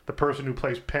the person who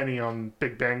plays Penny on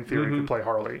Big Bang Theory could play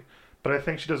Harley. But I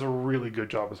think she does a really good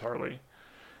job as Harley.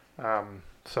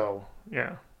 So,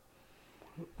 yeah.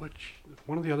 Which,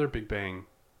 one of the other Big Bang...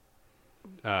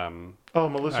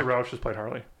 Melissa Rauch has played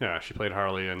Harley. Yeah, she played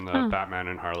Harley in the Batman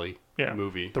and Harley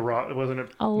movie. Wasn't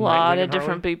it a lot of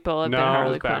different people have been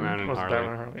Harley Quinn. Batman and Harley. Batman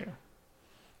and Harley, yeah.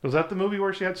 Was that the movie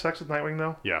where she had sex with Nightwing,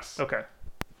 though? Yes. Okay.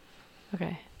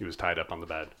 Okay. He was tied up on the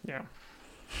bed. Yeah.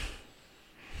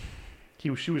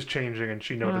 she was changing, and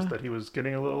she noticed that he was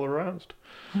getting a little aroused.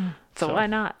 So why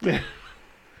not? And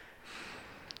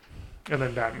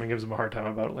then Batman gives him a hard time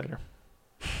about it later.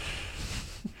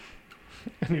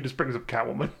 And he just brings up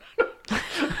Catwoman.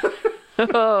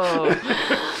 Oh.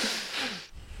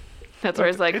 That's where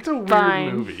it's like, it's a weird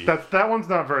fine. movie. That one's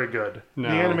not very good. No.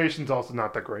 The animation's also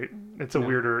not that great. It's a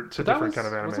different kind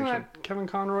of animation. Wasn't that Kevin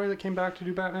Conroy that came back to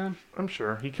do Batman? I'm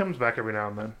sure. He comes back every now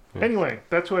and then. Yes. Anyway,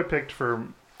 that's who I picked for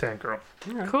Tank Girl.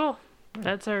 Okay. Cool.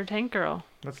 That's our Tank Girl.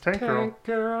 That's Tank Girl. Tank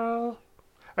Girl.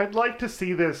 I'd like to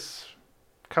see this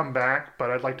come back,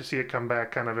 but I'd like to see it come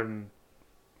back kind of in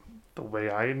the way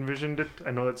I envisioned it.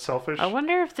 I know that's selfish. I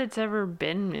wonder if it's ever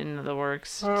been in the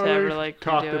works to They've ever like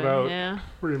talked redo about it. Yeah.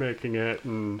 remaking it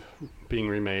and being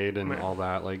remade and all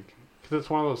that. Like, because it's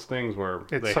one of those things where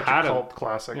It's they such had a cult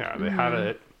classic. Yeah, they had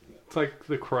it. It's like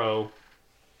The Crow.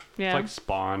 Yeah. It's like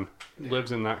Spawn.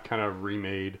 Lives in that kind of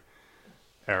remade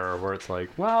era where it's like,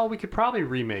 well, we could probably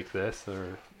remake this,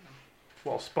 or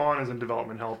Well, Spawn is in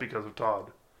development hell because of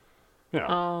Todd. yeah,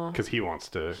 Oh. because he wants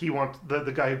to. He wants the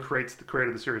guy who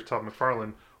created the series, Todd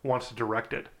McFarlane, wants to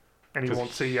direct it, and he 'Cause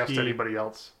won't say yes to anybody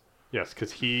else. Yes,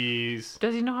 because he's.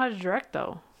 Does he know how to direct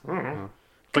though? I don't know.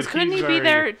 Because but couldn't he's he be very-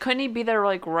 there? Couldn't he be there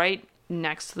like right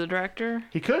next to the director?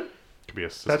 He could. Could be a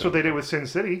That's what they did with Sin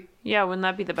City. Yeah, wouldn't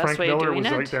that be the best Frank way Miller of doing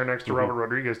was it? right there next to Robert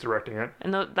Rodriguez directing it.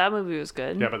 And that movie was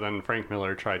good. Yeah, but then Frank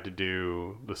Miller tried to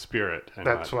do The Spirit. And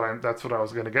That's what I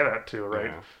was going to get at too,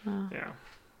 right? Yeah. Yeah.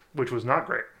 Which was not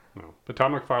great. No. But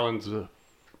Todd McFarlane's.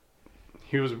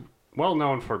 He was well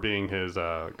known for being his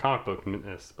comic book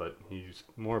ness, but he's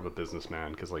more of a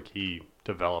businessman because like he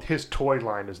developed. His toy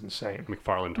line is insane.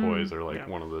 McFarlane toys are like Yeah.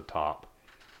 one of the top.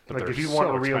 But Like they're if you so want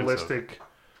a expensive. realistic,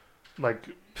 like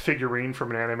figurine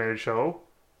from an animated show,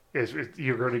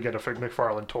 you're going to get a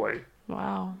McFarlane toy.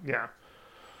 Wow. Yeah.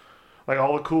 Like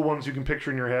all the cool ones you can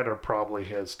picture in your head are probably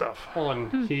his stuff. Well,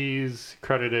 and he's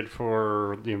credited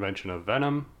for the invention of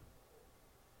Venom.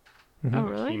 Oh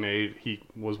really? He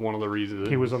was one of the reasons.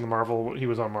 He was on Marvel.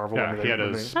 Yeah, when he had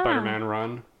when a Spider-Man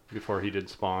run before he did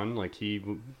Spawn. Like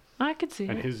I could see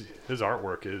and it. his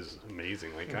artwork is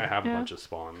amazing. Like I have a Yeah. bunch of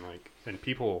Spawn. Like and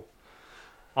people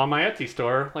on my Etsy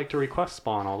store like to request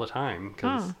Spawn all the time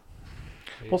because. Oh.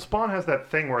 Well, Spawn has that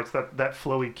thing where it's that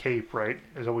flowy cape, right?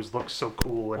 It always looks so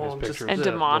cool in Well, his just- pictures. And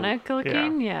the- demonic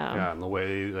looking, yeah. Yeah, and the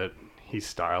way that he's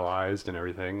stylized and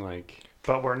everything, like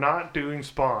But we're not doing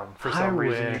Spawn. For some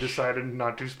reason, you wish. decided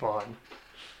not to Spawn.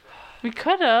 We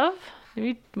could have.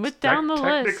 We went down the list.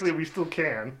 Technically, we still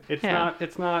can, it's Yeah.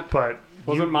 not. but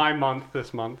Wasn't my month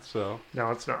this month, so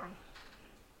no, it's not.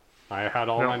 I had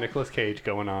all No. my Nicolas Cage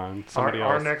going on. Our, Somebody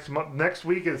our else. next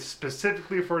week is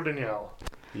specifically for Danielle.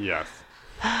 Yes.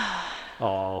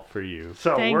 All for you.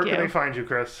 So Thank where you. can they find you,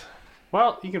 Chris?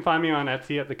 Well, you can find me on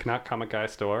Etsy at the Canuck Comic Guy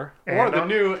store. And or the on-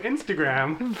 new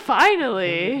Instagram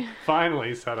Finally.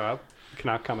 finally set up.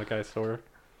 Canuck Comic Guy store.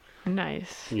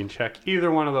 Nice. You can check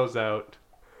either one of those out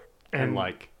and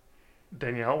like.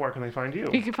 Danielle, where can they find you?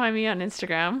 You can find me on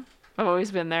Instagram. I've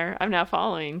always been there. I'm now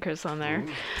following Chris on there.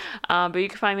 But you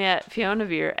can find me at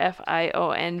Fionveer,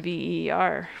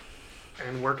 Fionveer.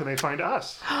 And where can they find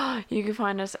us? You can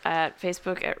find us at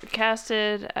Facebook at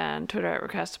Recasted and Twitter at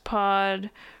RecastedPod,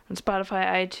 on Spotify,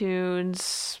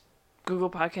 iTunes,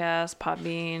 Google Podcasts,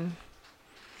 Podbean.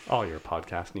 All your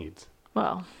podcast needs.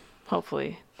 Well,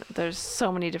 hopefully. There's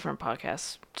so many different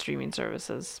podcast streaming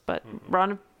services, but we're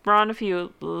on a few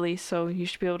at least, so you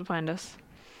should be able to find us.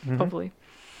 Hopefully.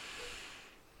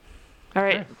 All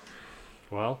right. Okay.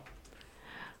 Well,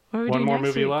 What do we one do more next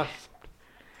movie week? left.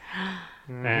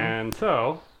 And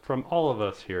so, from all of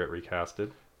us here at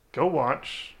Recasted, Go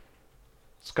watch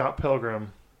Scott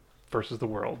Pilgrim versus the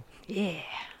World. Yeah.